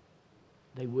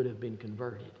 they would have been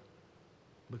converted,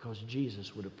 because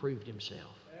Jesus would have proved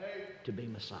himself to be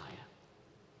Messiah.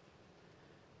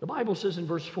 The Bible says in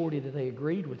verse 40 that they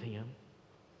agreed with him.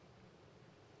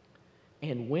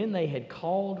 And when they had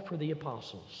called for the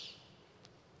apostles,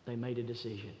 they made a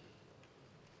decision.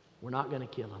 We're not going to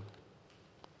kill them,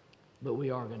 but we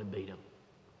are going to beat them,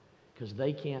 because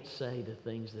they can't say the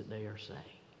things that they are saying.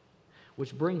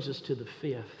 Which brings us to the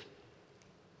 5th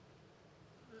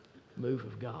move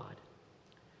of God.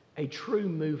 A true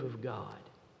move of God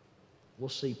will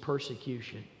see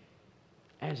persecution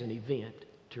as an event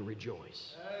to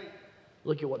rejoice.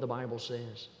 Look at what the Bible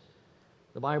says.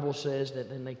 The Bible says that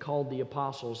then they called the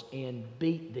apostles and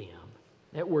beat them.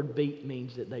 That word beat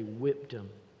means that they whipped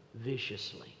them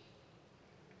viciously.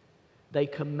 They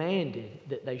commanded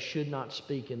that they should not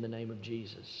speak in the name of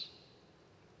Jesus.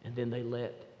 And then they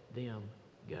let them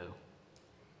go.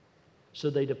 So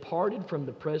they departed from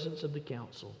the presence of the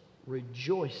council,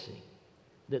 rejoicing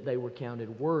that they were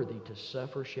counted worthy to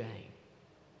suffer shame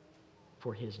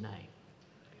for his name.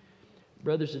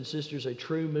 Brothers and sisters, a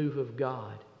true move of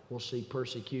God will see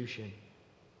persecution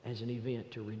as an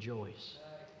event to rejoice.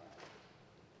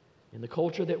 In the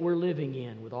culture that we're living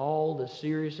in, with all the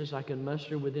seriousness I can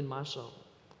muster within my soul,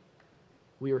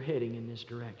 we are heading in this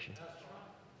direction.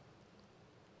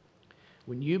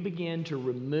 When you begin to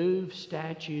remove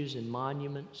statues and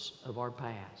monuments of our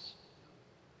past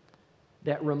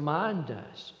that remind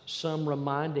us, some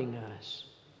reminding us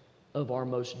of our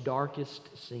most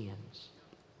darkest sins,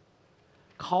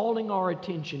 calling our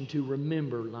attention to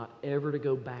remember not ever to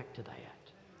go back to that.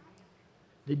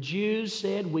 The Jews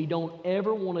said we don't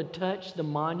ever want to touch the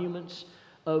monuments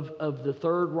of the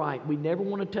Third Reich. We never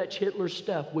want to touch Hitler's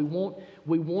stuff. We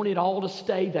want it all to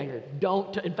stay there.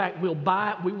 In fact, we'll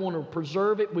buy it. We want to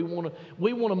preserve it. We want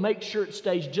to make sure it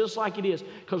stays just like it is,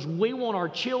 because we want our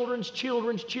children's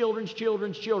children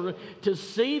to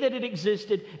see that it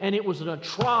existed and it was an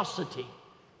atrocity.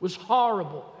 It was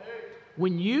horrible.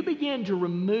 When you begin to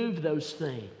remove those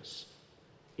things,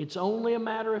 it's only a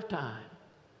matter of time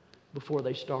before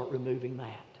they start removing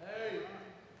that.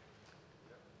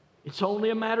 It's only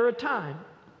a matter of time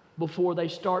before they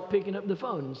start picking up the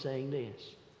phone and saying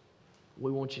this: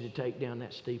 we want you to take down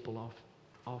that steeple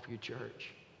off your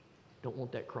church. Don't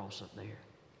want that cross up there.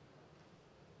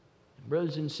 And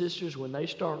brothers and sisters, when they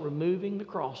start removing the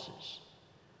crosses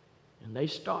and they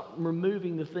start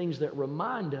removing the things that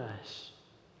remind us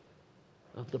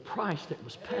of the price that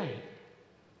was paid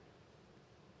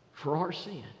for our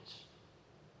sins,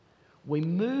 we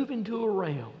move into a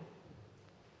realm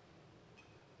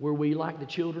where we, like the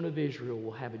children of Israel,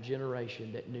 will have a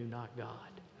generation that knew not God.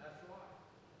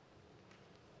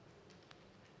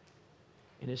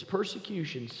 And as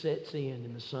persecution sets in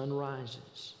and the sun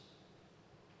rises,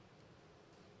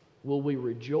 will we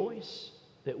rejoice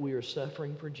that we are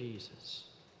suffering for Jesus?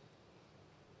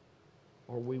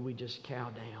 or will we just cow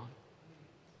down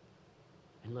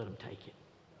and let them take it?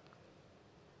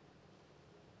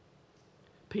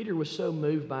 Peter was so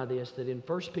moved by this that in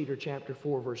 1 Peter chapter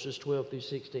 4, verses 12 through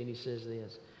 16, he says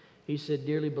this. He said,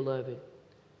 "Dearly beloved,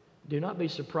 do not be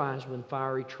surprised when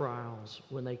fiery trials,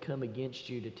 when they come against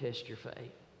you to test your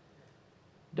faith.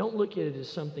 Don't look at it as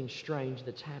something strange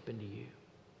that's happened to you,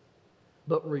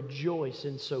 but rejoice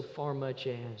in so far much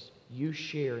as you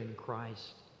share in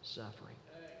Christ's suffering.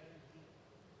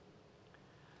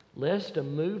 Lest a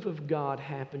move of God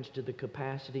happens to the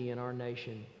capacity in our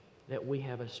nation that we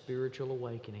have a spiritual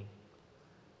awakening,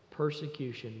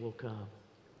 persecution will come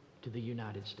to the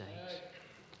United States."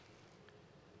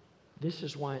 This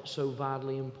is why it's so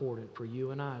vitally important for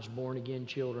you and I as born-again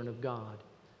children of God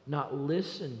not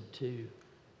listen to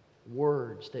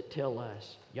words that tell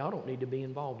us, y'all don't need to be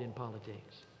involved in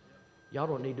politics. Y'all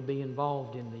don't need to be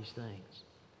involved in these things.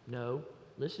 No,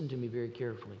 listen to me very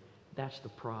carefully. That's the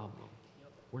problem.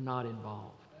 We're not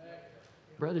involved.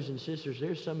 Brothers and sisters,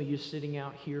 there's some of you sitting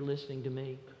out here listening to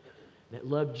me that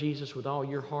love Jesus with all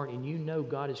your heart, and you know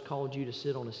God has called you to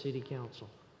sit on a city council.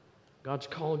 God's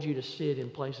called you to sit in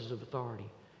places of authority.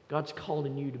 God's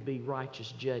calling you to be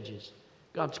righteous judges.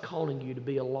 God's calling you to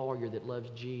be a lawyer that loves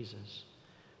Jesus.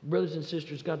 Brothers and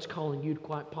sisters, God's calling you to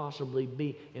quite possibly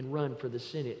be and run for the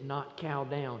Senate, not cow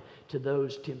down to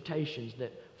those temptations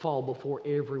that fall before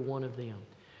every one of them.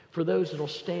 For those that will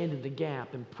stand in the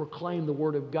gap and proclaim the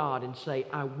Word of God and say,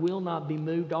 I will not be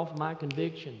moved off my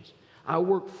convictions. I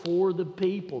work for the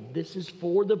people. This is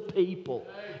for the people.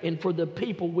 And for the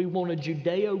people, we want a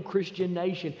Judeo-Christian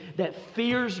nation that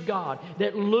fears God,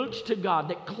 that looks to God,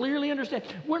 that clearly understands.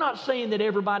 We're not saying that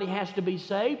everybody has to be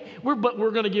saved, but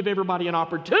we're going to give everybody an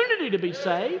opportunity to be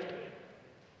saved.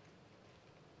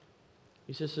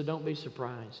 He says, so don't be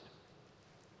surprised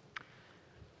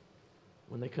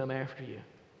when they come after you.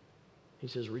 He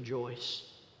says, rejoice.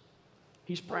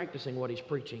 He's practicing what he's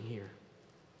preaching here.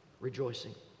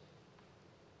 Rejoicing.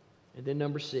 And then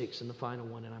number 6, and the final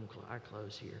one, and I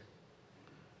close here.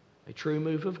 A true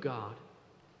move of God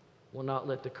will not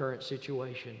let the current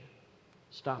situation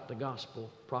stop the gospel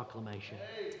proclamation.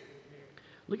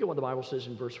 Look at what the Bible says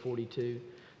in verse 42.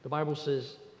 The Bible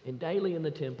says, and daily in the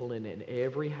temple and in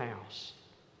every house.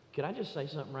 Could I just say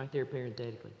something right there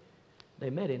parenthetically? They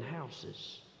met in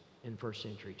houses in first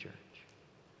century church.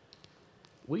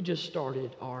 We just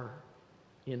started our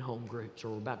in-home groups, or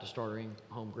we're about to start our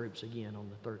in-home groups again on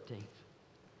the 13th.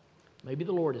 Maybe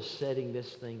the Lord is setting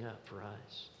this thing up for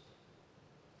us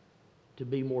to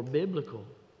be more biblical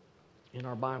in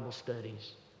our Bible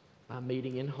studies by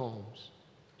meeting in homes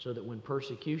so that when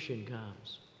persecution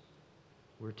comes,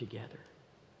 we're together.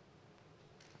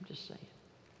 I'm just saying.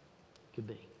 Could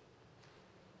be.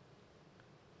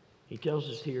 He tells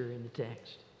us here in the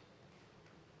text,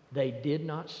 they did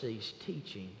not cease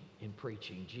teaching and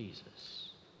preaching Jesus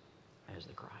as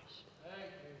the Christ.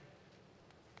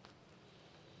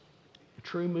 A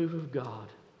true move of God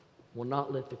will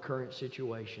not let the current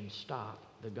situation stop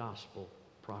the gospel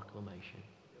proclamation.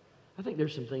 I think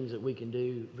there's some things that we can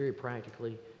do very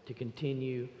practically to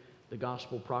continue the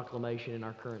gospel proclamation in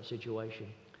our current situation.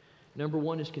 Number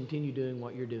 1 is continue doing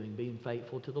what you're doing, being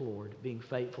faithful to the Lord, being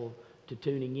faithful to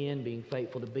tuning in, being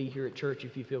faithful to be here at church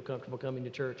if you feel comfortable coming to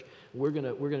church. We're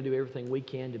gonna do everything we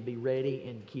can to be ready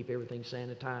and keep everything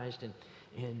sanitized, and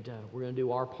we're going to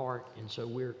do our part. And so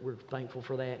we're thankful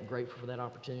for that and grateful for that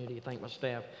opportunity. I thank my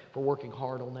staff for working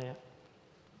hard on that.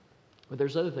 But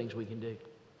there's other things we can do.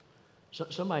 So,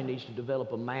 somebody needs to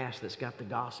develop a mask that's got the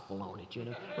gospel on it. You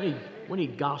know, we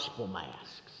need gospel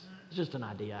masks. It's just an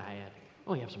idea I had.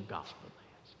 We have some gospel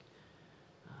masks.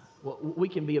 Well, we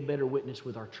can be a better witness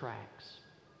with our tracts.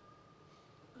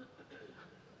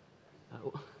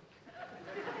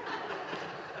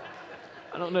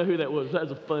 I don't know who that was. That's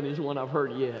the funniest one I've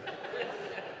heard yet.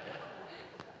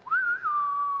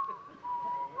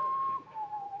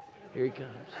 Here he comes.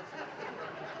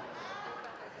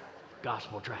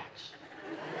 Gospel tracts.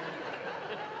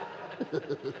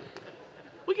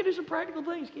 We can do some practical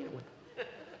things, can't we?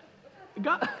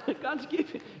 God's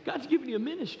giving you a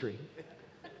ministry.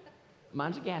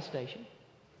 Mine's a gas station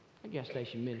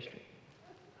ministry.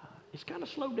 It's kind of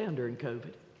slowed down during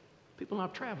COVID. People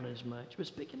not traveling as much, but it's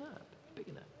picking up.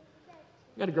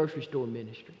 Got a grocery store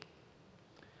ministry.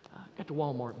 Got the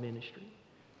Walmart ministry.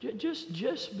 Just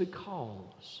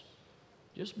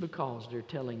because they're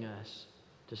telling us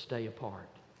to stay apart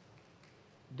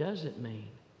doesn't mean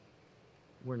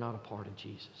we're not a part of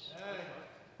Jesus.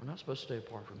 We're not supposed to stay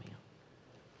apart from Him.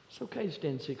 It's okay to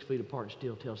stand 6 feet apart and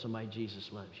still tell somebody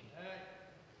Jesus loves you.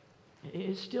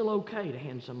 It's still okay to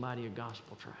hand somebody a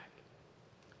gospel tract.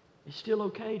 It's still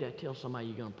okay to tell somebody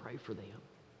you're going to pray for them.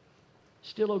 It's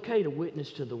still okay to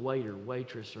witness to the waiter,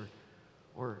 waitress,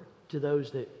 or to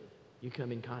those that you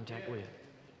come in contact with.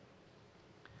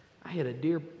 I had a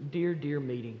dear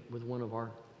meeting with one of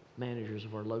our managers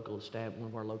of our one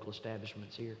of our local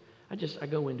establishments here. I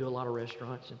go into a lot of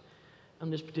restaurants, and on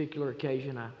this particular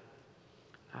occasion, I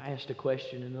asked a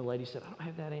question, and the lady said, "I don't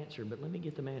have that answer, but let me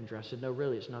get the manager." I said, "No,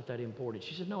 really, it's not that important."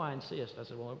 She said, "No, I insist." I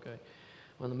said, "Well, okay."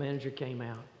 When the manager came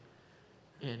out,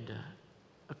 and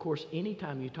of course,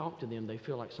 anytime you talk to them, they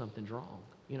feel like something's wrong.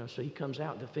 You know, so he comes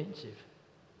out defensive.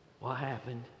 What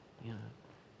happened? You know,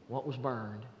 what was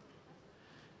burned?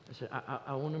 I said,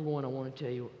 number one, I want to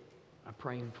tell you, I'm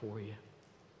praying for you.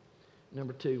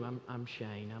 Number two, I'm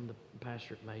Shane. I'm the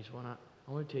pastor at Mays. I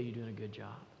want to tell you you're doing a good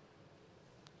job.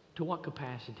 To what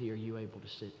capacity are you able to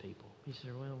sit people? He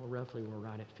said, well, roughly we're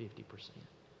right at 50%.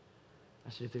 I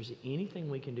said, if there's anything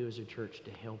we can do as a church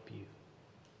to help you,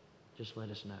 just let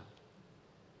us know.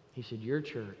 He said, your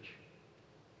church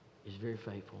is very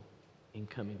faithful in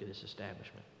coming to this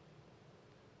establishment.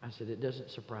 I said, it doesn't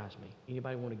surprise me.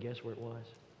 Anybody want to guess where it was?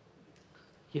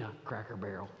 Yeah, Cracker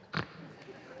Barrel.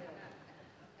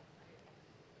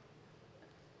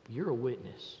 You're a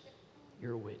witness.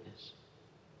 You're a witness.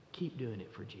 Keep doing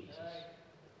it for Jesus.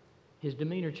 His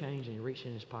demeanor changed, and he reached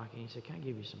in his pocket and he said, can I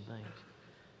give you some things?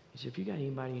 He said, if you got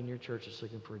anybody in your church that's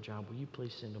looking for a job, will you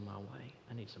please send them my way?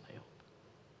 I need some help.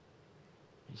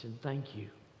 He said, thank you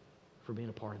for being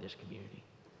a part of this community.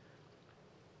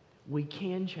 We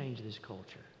can change this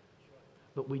culture,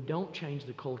 but we don't change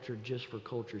the culture just for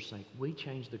culture's sake. We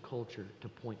change the culture to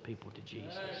point people to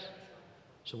Jesus.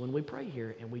 So when we pray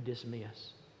here and we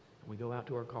dismiss, and we go out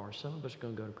to our cars, some of us are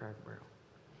going to go to Cracker Barrel.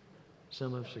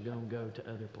 Some of us are going to go to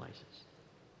other places.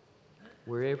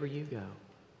 Wherever you go,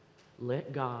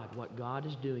 let God, what God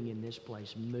is doing in this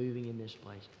place, moving in this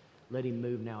place, let Him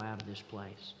move now out of this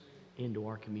place into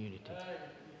our community.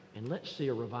 And let's see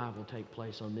a revival take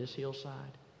place on this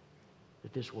hillside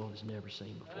that this world has never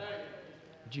seen before.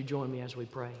 Would you join me as we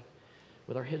pray?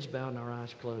 With our heads bowed and our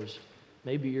eyes closed.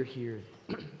 Maybe you're here.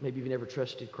 Maybe you've never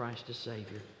trusted Christ as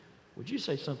Savior. Would you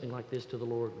say something like this to the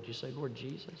Lord? Would you say, Lord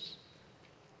Jesus,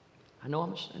 I know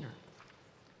I'm a sinner.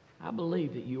 I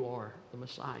believe that you are the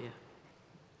Messiah.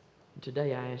 And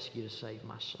today I ask you to save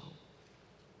my soul.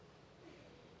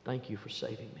 Thank you for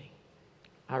saving me.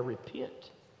 I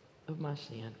repent of my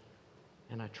sin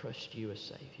and I trust you as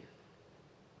Savior.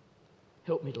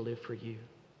 Help me to live for you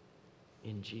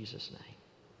in Jesus' name.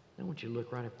 I want you to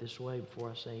look right up this way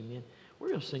before I say amen. We're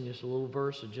going to sing this little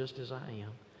verse of Just As I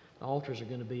Am. The altars are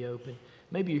going to be open.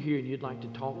 Maybe you're here and you'd like to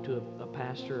talk to a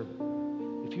pastor.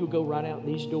 If you'll go right out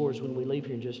these doors when we leave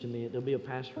here in just a minute, there'll be a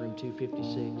pastor in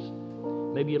 256.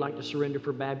 Maybe you'd like to surrender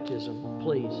for baptism.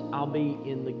 Please, I'll be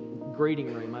in the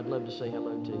greeting room. I'd love to say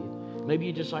hello to you. Maybe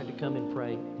you'd just like to come and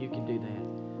pray. You can do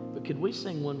that. But could we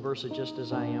sing one verse of Just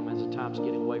As I Am as the time's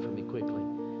getting away from me quickly?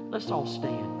 Let's all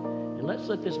stand. And let's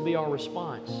let this be our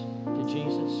response to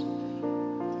Jesus.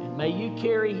 And may you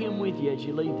carry Him with you as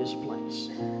you leave this place.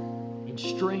 In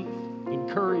strength, in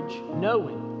courage,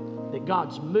 knowing that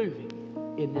God's moving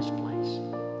in this place.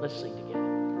 Let's sing together.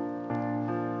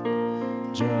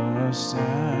 Just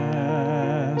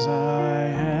as I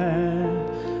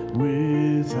am,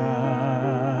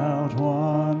 without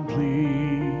one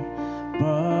plea,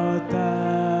 but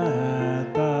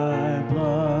that thy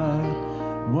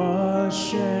blood was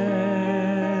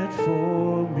shed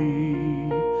for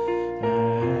me,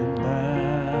 and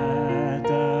that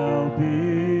thou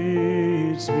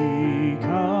bidst me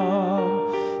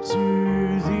come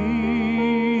to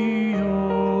thee, O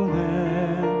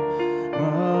Lamb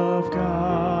of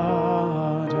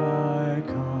God, I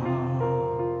come.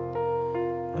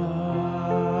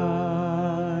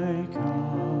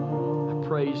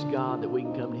 Praise God that we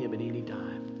can come to Him at any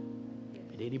time,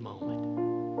 at any moment,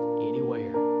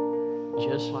 anywhere,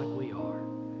 just like we are,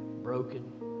 broken,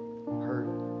 hurt,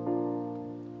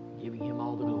 giving Him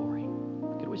all the glory.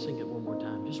 Could we sing it one more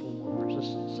time? Just one more verse.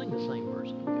 Let's sing the same verse.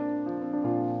 Here we go.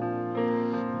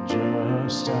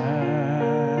 Just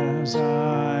as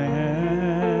I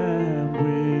am,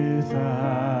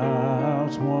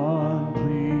 without one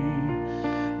plea,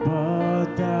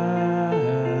 but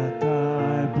that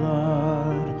thy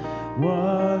blood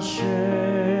was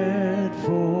shed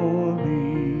for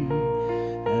me,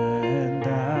 and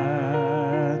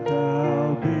that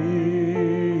thou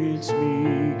bidst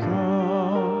me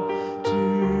come to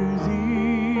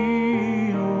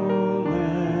thee, O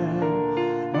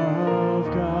Lamb of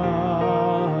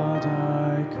God.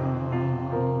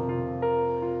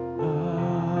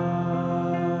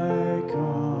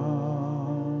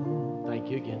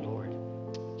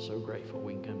 grateful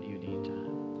we can come to you at any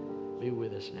time. Be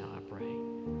with us now, I pray,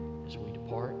 as we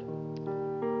depart.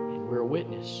 And we're a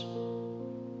witness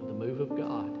of the move of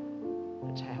God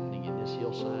that's happening in this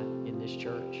hillside, in this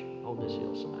church, on this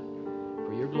hillside.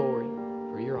 For your glory,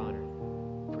 for your honor,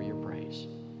 for your praise.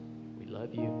 We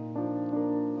love you.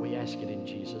 We ask it in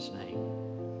Jesus' name.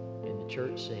 And the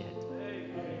church said,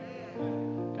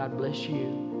 God bless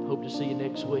you. Hope to see you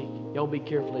next week. Y'all be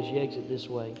careful as you exit this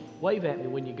way. Wave at me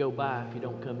when you go by if you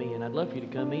don't come in. I'd love for you to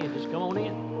come in. Just come on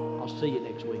in. I'll see you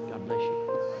next week. God bless you.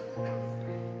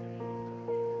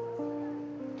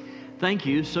 Thank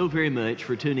you so very much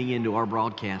for tuning into our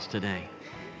broadcast today.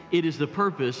 It is the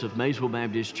purpose of Maysville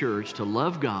Baptist Church to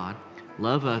love God,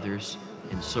 love others,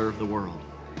 and serve the world.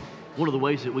 One of the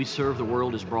ways that we serve the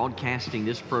world is broadcasting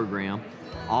this program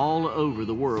all over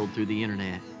the world through the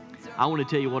internet. I want to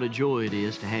tell you what a joy it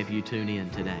is to have you tune in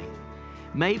today.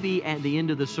 Maybe at the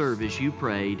end of the service you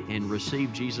prayed and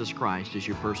received Jesus Christ as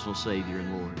your personal Savior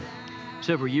and Lord.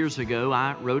 Several years ago,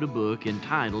 I wrote a book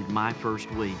entitled My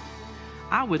First Week.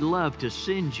 I would love to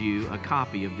send you a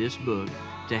copy of this book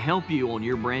to help you on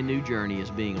your brand new journey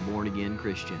as being a born-again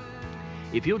Christian.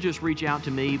 If you'll just reach out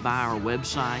to me by our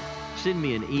website, send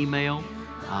me an email,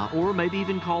 or maybe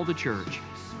even call the church,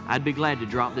 I'd be glad to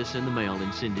drop this in the mail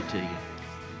and send it to you.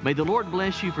 May the Lord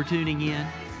bless you for tuning in.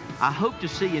 I hope to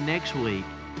see you next week,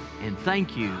 and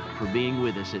thank you for being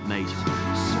with us at Maysville.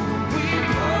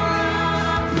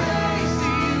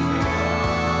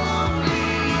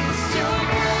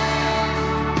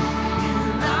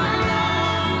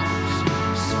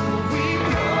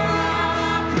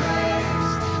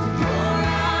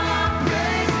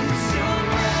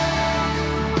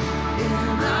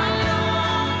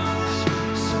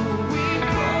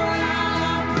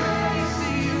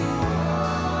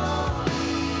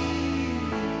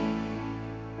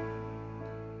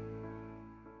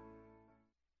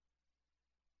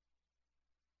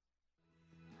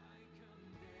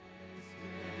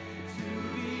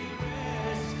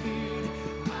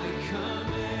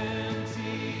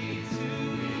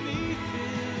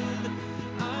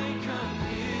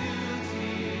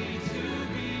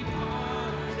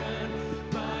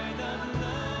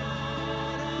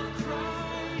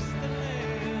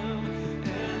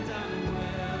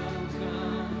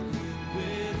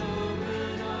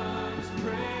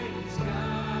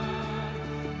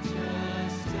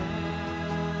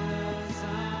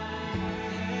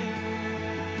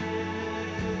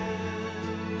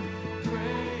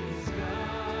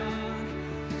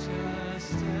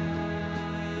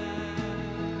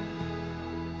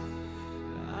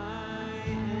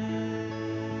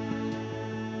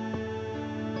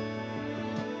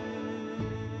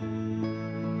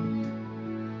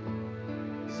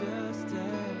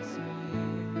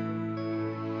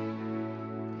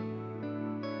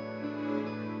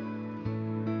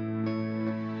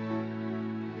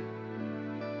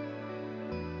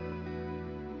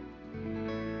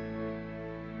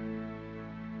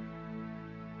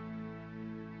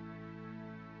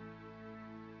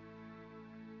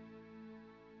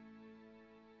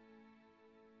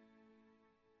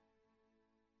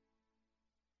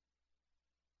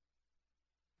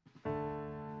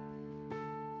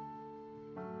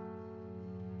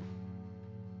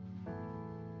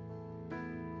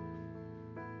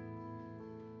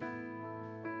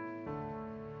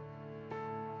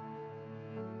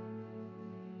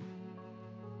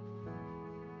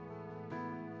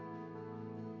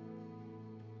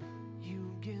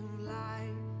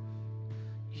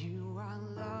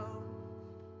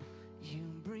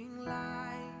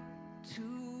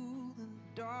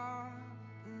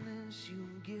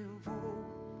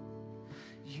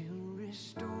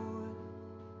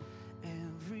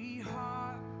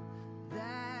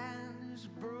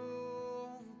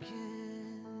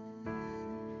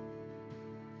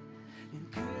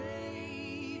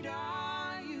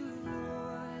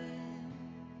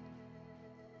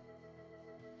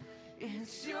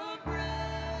 It's your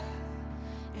breath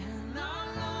in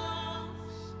our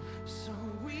lungs, so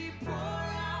we pour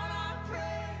out our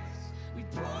praise. We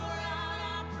pour out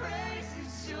our praise.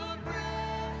 It's your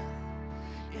breath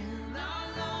in our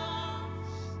lungs,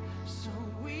 so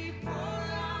we pour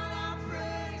out our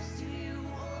praise to you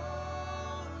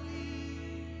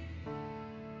only.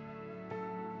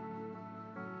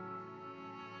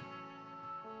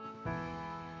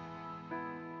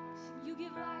 You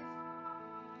give life.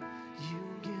 You